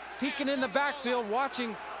caught peeking in the backfield,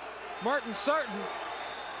 watching Martin Sarton.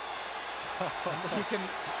 He can,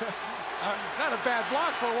 not a bad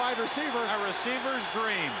block for a wide receiver. A receiver's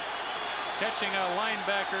dream. Catching a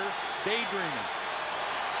linebacker daydreaming.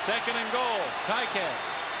 2nd and goal. Ticats.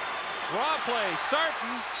 Draw play.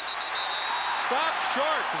 Sarton stopped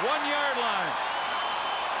short. 1-yard line.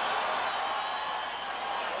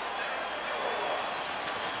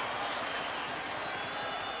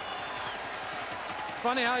 It's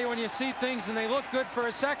funny how when you see things and they look good for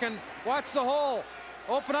a second, watch the hole.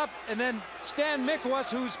 Open up, and then Stan Mikwas,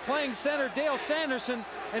 who's playing center Dale Sanderson,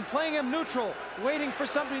 and playing him neutral, waiting for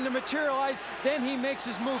something to materialize. Then he makes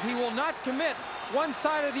his move. He will not commit one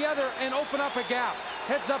side or the other and open up a gap.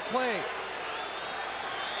 Heads up play.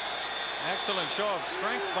 Excellent show of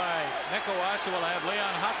strength by Mikwas, who will have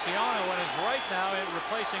Leon Hatziano on his right now,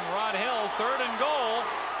 replacing Rod Hill. 3rd and goal.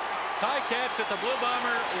 Ticats at the Blue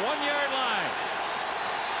Bomber 1-yard line.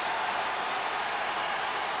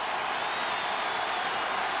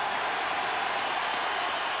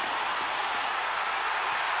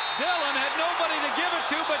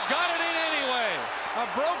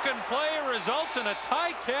 broken play results in a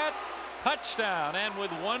Ticats touchdown, and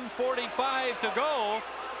with 1:45 to go,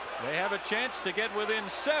 they have a chance to get within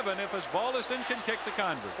 7 if Osbaldiston can kick the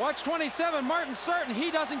convert. Watch 27, Martin Sarton.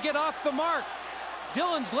 He doesn't get off the mark.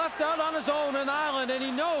 Dylan's left out on his own an island, and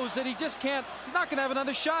he knows that he just can't, he's not going to have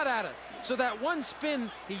another shot at it. So that one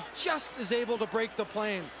spin, he just is able to break the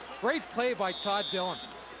plane. Great play by Todd Dillon.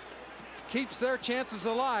 Keeps their chances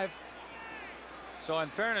alive. So in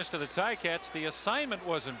fairness to the Ticats, the assignment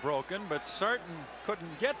wasn't broken, but Sarton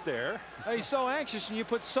couldn't get there. He's so anxious, and you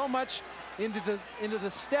put so much into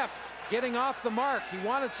the step, getting off the mark. He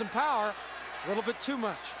wanted some power, a little bit too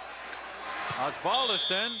much.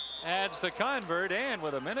 Osbaldiston adds the convert, and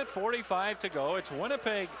with 1:45 to go, it's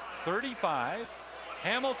Winnipeg 35,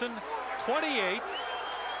 Hamilton 28.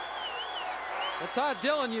 Well, Todd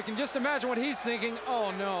Dillon, you can just imagine what he's thinking.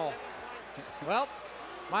 Oh no. Well,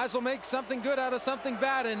 might as well make something good out of something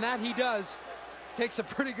bad, and that he does. Takes a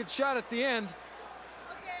pretty good shot at the end.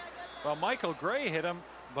 Well, Michael Gray hit him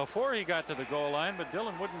before he got to the goal line, but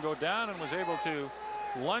Dillon wouldn't go down and was able to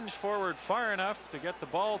lunge forward far enough to get the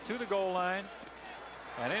ball to the goal line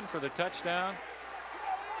and in for the touchdown.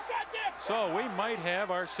 So we might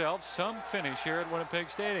have ourselves some finish here at Winnipeg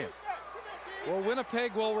Stadium. Well,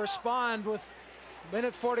 Winnipeg will respond with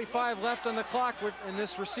 1:45 left on the clock in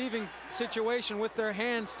this receiving situation with their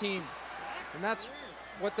hands team. And that's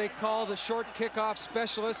what they call the short kickoff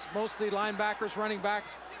specialists, mostly linebackers, running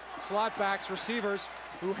backs, slot backs, receivers,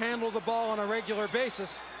 who handle the ball on a regular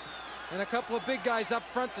basis. And a couple of big guys up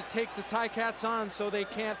front to take the Ticats on so they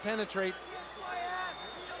can't penetrate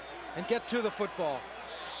and get to the football.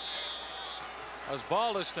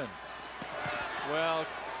 Osbaldiston will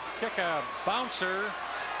kick a bouncer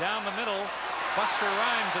down the middle. Buster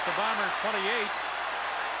Rhymes at the Bomber 28.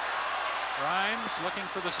 Rhymes looking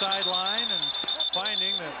for the sideline and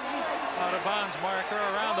finding the out of bounds marker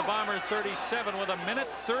around the Bomber 37 with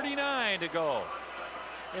 1:39 to go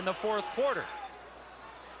in the 4th quarter.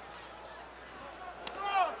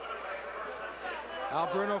 Al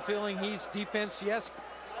Bruno feeling he's defense, yes,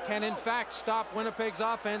 can in fact stop Winnipeg's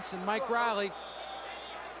offense, and Mike Riley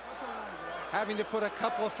having to put a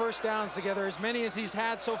couple of first downs together, as many as he's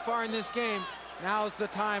had so far in this game. Now is the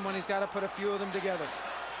time when he's got to put a few of them together.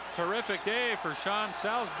 Terrific day for Sean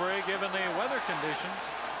Salisbury given the weather conditions.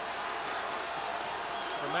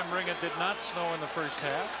 Remembering it did not snow in the first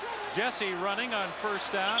half. Jesse running on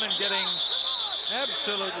first down and getting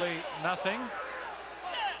absolutely nothing.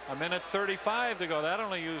 1:35 to go. That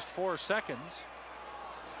only used 4 seconds.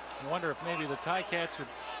 I wonder if maybe the Ticats would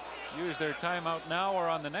use their timeout now or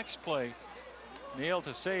on the next play, Neil,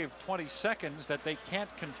 to save 20 seconds that they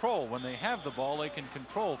can't control. When they have the ball, they can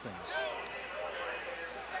control things.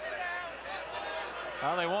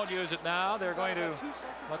 Well, they won't use it now. They're going to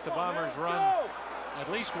let the Bombers run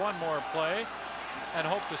at least one more play and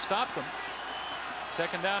hope to stop them.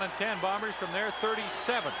 2nd down and 10. Bombers from their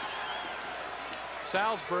 37.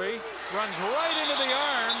 Salisbury runs right into the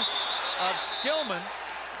arms of Skillman.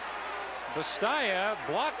 Bastaya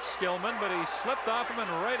blocked Skillman, but he slipped off him and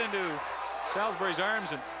right into Salisbury's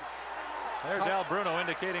arms. And there's Al Bruno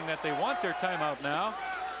indicating that they want their timeout now.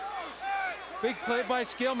 Big play by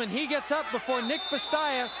Skillman. He gets up before Nick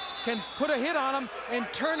Bastaya can put a hit on him and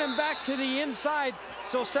turn him back to the inside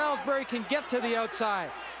so Salisbury can get to the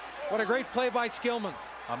outside. What a great play by Skillman.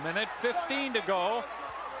 1:15 to go,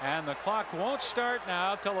 and the clock won't start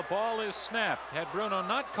now till the ball is snapped. Had Bruno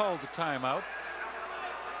not called the timeout,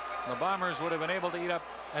 the Bombers would have been able to eat up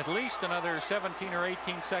at least another 17 or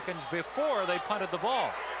 18 seconds before they punted the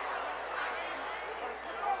ball.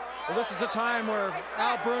 Well, this is a time where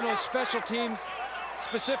Al Bruno's special teams,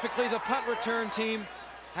 specifically the punt return team,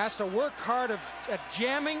 has to work hard at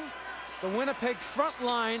jamming the Winnipeg front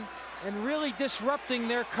line and really disrupting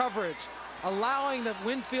their coverage, allowing the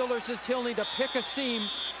Winfielders at Tilney to pick a seam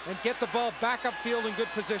and get the ball back upfield in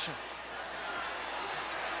good position.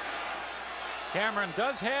 Cameron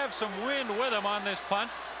does have some wind with him on this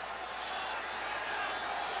punt.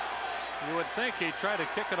 You would think he'd try to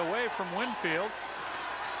kick it away from Winfield.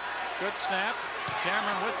 Good snap.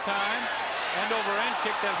 Cameron with time. End over end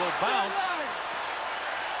kick that will bounce.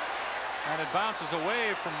 And it bounces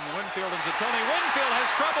away from Winfield and Zatoni. Winfield has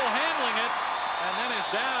trouble handling it and then is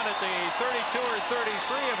down at the 32 or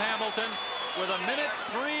 33 of Hamilton with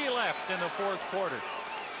 1:03 left in the 4th quarter.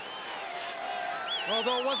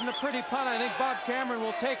 Although it wasn't a pretty punt, I think Bob Cameron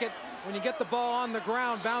will take it. When you get the ball on the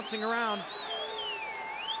ground bouncing around,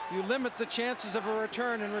 you limit the chances of a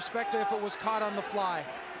return in respect to if it was caught on the fly.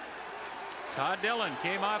 Todd Dillon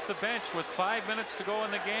came off the bench with 5 minutes to go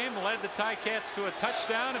in the game, led the Ticats to a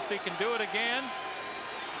touchdown. If he can do it again,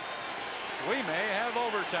 We may have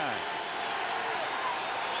overtime.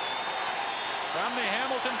 From the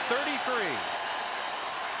Hamilton 33.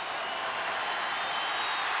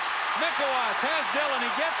 Mikolas has Dillon. He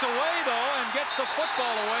gets away, though, and gets the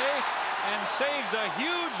football away and saves a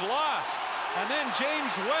huge loss. And then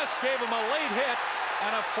James West gave him a late hit,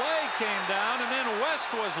 and a flag came down, and then West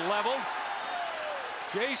was leveled.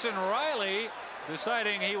 Jason Riley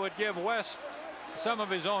deciding he would give West some of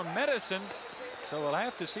his own medicine. So we'll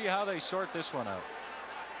have to see how they sort this one out.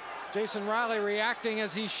 Jason Riley reacting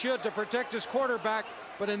as he should to protect his quarterback.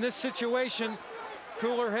 But in this situation,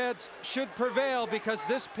 cooler heads should prevail, because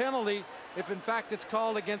this penalty, if in fact it's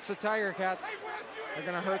called against the Tiger Cats, are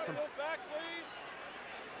going to hurt them.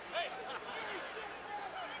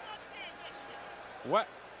 What?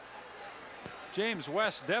 James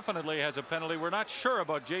West definitely has a penalty. We're not sure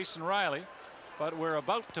about Jason Riley, but we're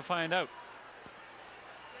about to find out.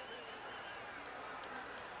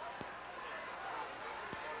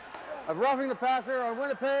 Of roughing the passer on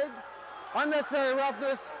Winnipeg. Unnecessary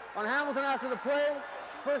roughness on Hamilton after the play.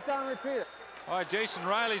 First down, repeat it. All right, Jason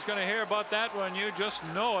Riley's going to hear about that one. You just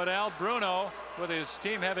know it. Al Bruno, with his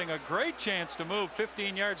team having a great chance to move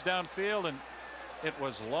 15 yards downfield, and it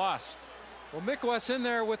was lost. Well, Mikolas in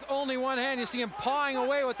there with only one hand. You see him pawing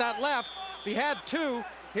away with that left. If he had two,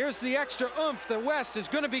 here's the extra oomph that West is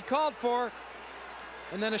going to be called for.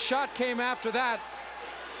 And then a shot came after that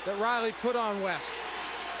Riley put on West.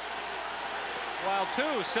 While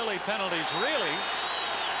two silly penalties, really.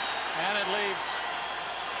 And it leaves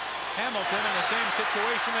Hamilton in the same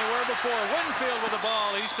situation they were before. Winfield with the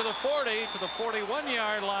ball. He's to the 40, to the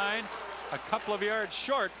 41-yard line. A couple of yards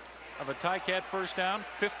short of a Ticat first down.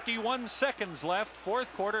 51 seconds left.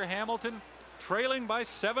 Fourth quarter. Hamilton trailing by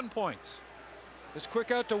 7 points. This quick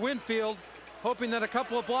out to Winfield, hoping that a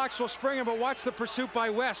couple of blocks will spring him, but watch the pursuit by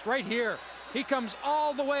West right here. He comes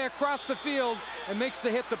all the way across the field and makes the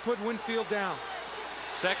hit to put Winfield down.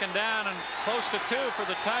 Second down and close to 2 for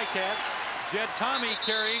the Ticats. Jed Tommy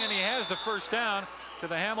carrying, and he has the first down to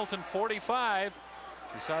the Hamilton 45.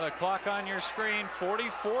 You saw the clock on your screen.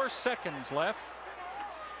 44 seconds left.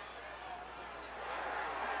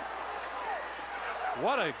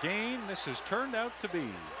 What a game this has turned out to be.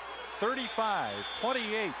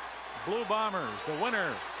 35-28. Blue Bombers, the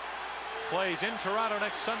winner, plays in Toronto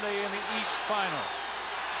next Sunday in the East Final.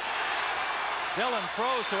 Dillon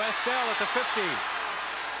throws to Estelle at the 50.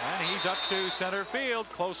 And he's up to center field,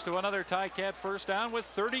 close to another Ticat first down with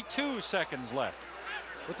 32 seconds left.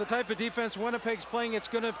 With the type of defense Winnipeg's playing, it's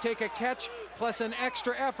going to take a catch plus an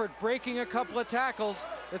extra effort, breaking a couple of tackles.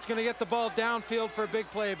 It's going to get the ball downfield for a big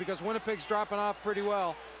play, because Winnipeg's dropping off pretty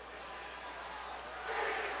well.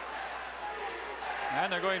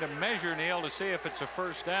 And they're going to measure, Neil, to see if it's a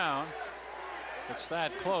first down. It's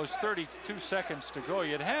that close. 32 seconds to go.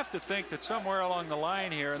 You'd have to think that somewhere along the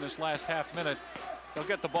line here in this last half minute, they'll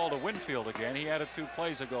get the ball to Winfield again. He had it 2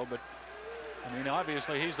 plays ago, but I mean,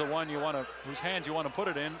 obviously he's the one you want to, whose hands you want to put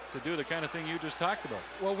it in to do the kind of thing you just talked about.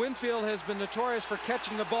 Well, Winfield has been notorious for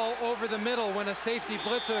catching the ball over the middle when a safety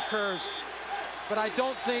blitz occurs, but I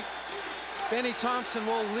don't think Benny Thompson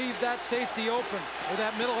will leave that safety open, or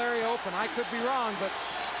that middle area open. I could be wrong, but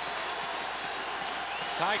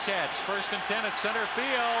Ticats first and 10 at center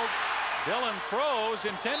field. Dillon throws,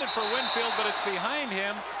 intended for Winfield, but it's behind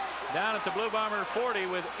him down at the Blue Bomber 40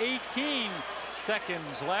 with 18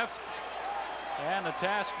 seconds left. And the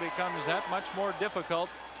task becomes that much more difficult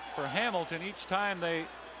for Hamilton each time they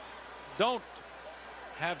don't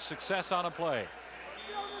have success on a play.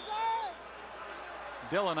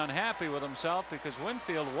 Dillon unhappy with himself because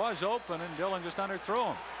Winfield was open and Dillon just underthrew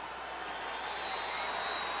him.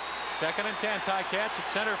 Second and 10, Ticats at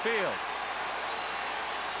center field.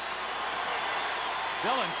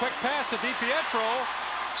 Dillon, quick pass to DiPietro,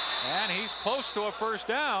 and he's close to a first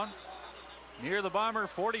down near the Bomber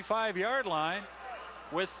 45-yard line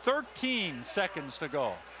with 13 seconds to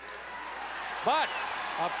go. But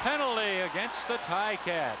a penalty against the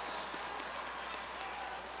Ticats.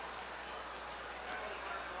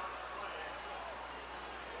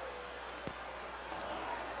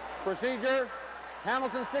 Procedure,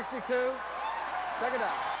 Hamilton 62, second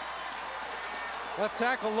down. left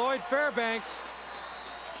tackle Lloyd Fairbanks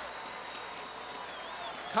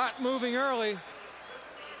caught moving early.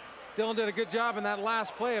 Dillon did a good job in that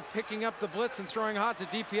last play of picking up the blitz and throwing hot to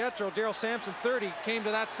DiPietro. Daryl Sampson, 30, came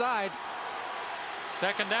to that side.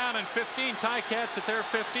 Second down and 15. Ticats at their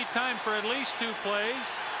 50. Time for at least 2 plays.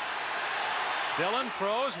 Dillon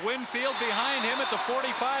throws. Winfield behind him at the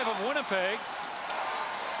 45 of Winnipeg.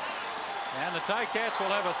 And the Ticats will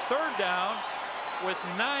have a third down with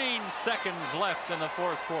 9 seconds left in the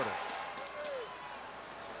fourth quarter.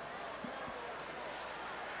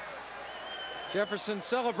 Jefferson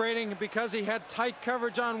celebrating because he had tight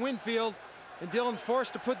coverage on Winfield, and Dillon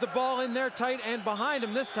forced to put the ball in there tight and behind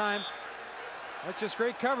him this time. That's just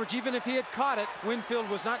great coverage. Even if he had caught it, Winfield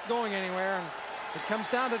was not going anywhere, and it comes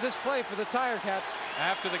down to this play for the Tiger Cats.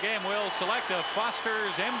 After the game, we'll select a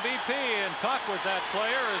Foster's MVP and talk with that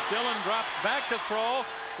player as Dillon drops back to throw,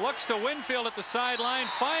 looks to Winfield at the sideline,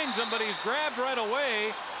 finds him, but he's grabbed right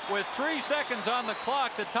away with 3 seconds on the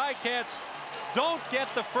clock. The Ticats don't get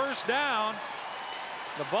the first down.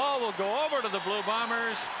 The ball will go over to the Blue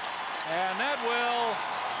Bombers, and that will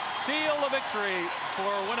seal the victory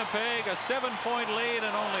for Winnipeg. A 7-point lead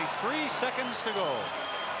and only 3 seconds to go.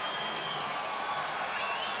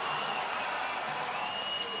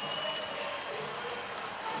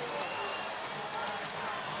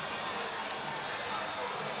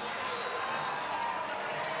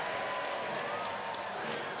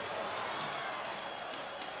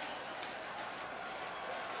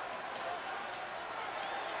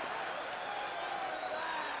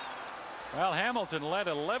 Well, Hamilton led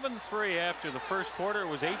 11-3 after the first quarter. It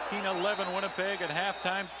was 18-11 Winnipeg at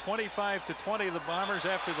halftime, 25-20 the Bombers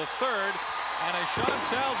after the third. And as Sean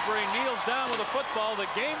Salisbury kneels down with a football, the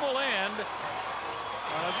game will end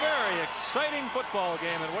on a very exciting football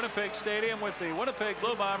game at Winnipeg Stadium, with the Winnipeg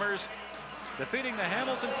Blue Bombers defeating the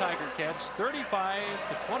Hamilton Tiger Cats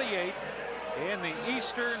 35-28 in the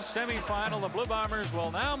Eastern Semifinal. The Blue Bombers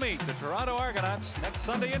will now meet the Toronto Argonauts next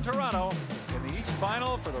Sunday in Toronto in the East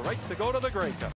Final for the right to go to the Grey Cup.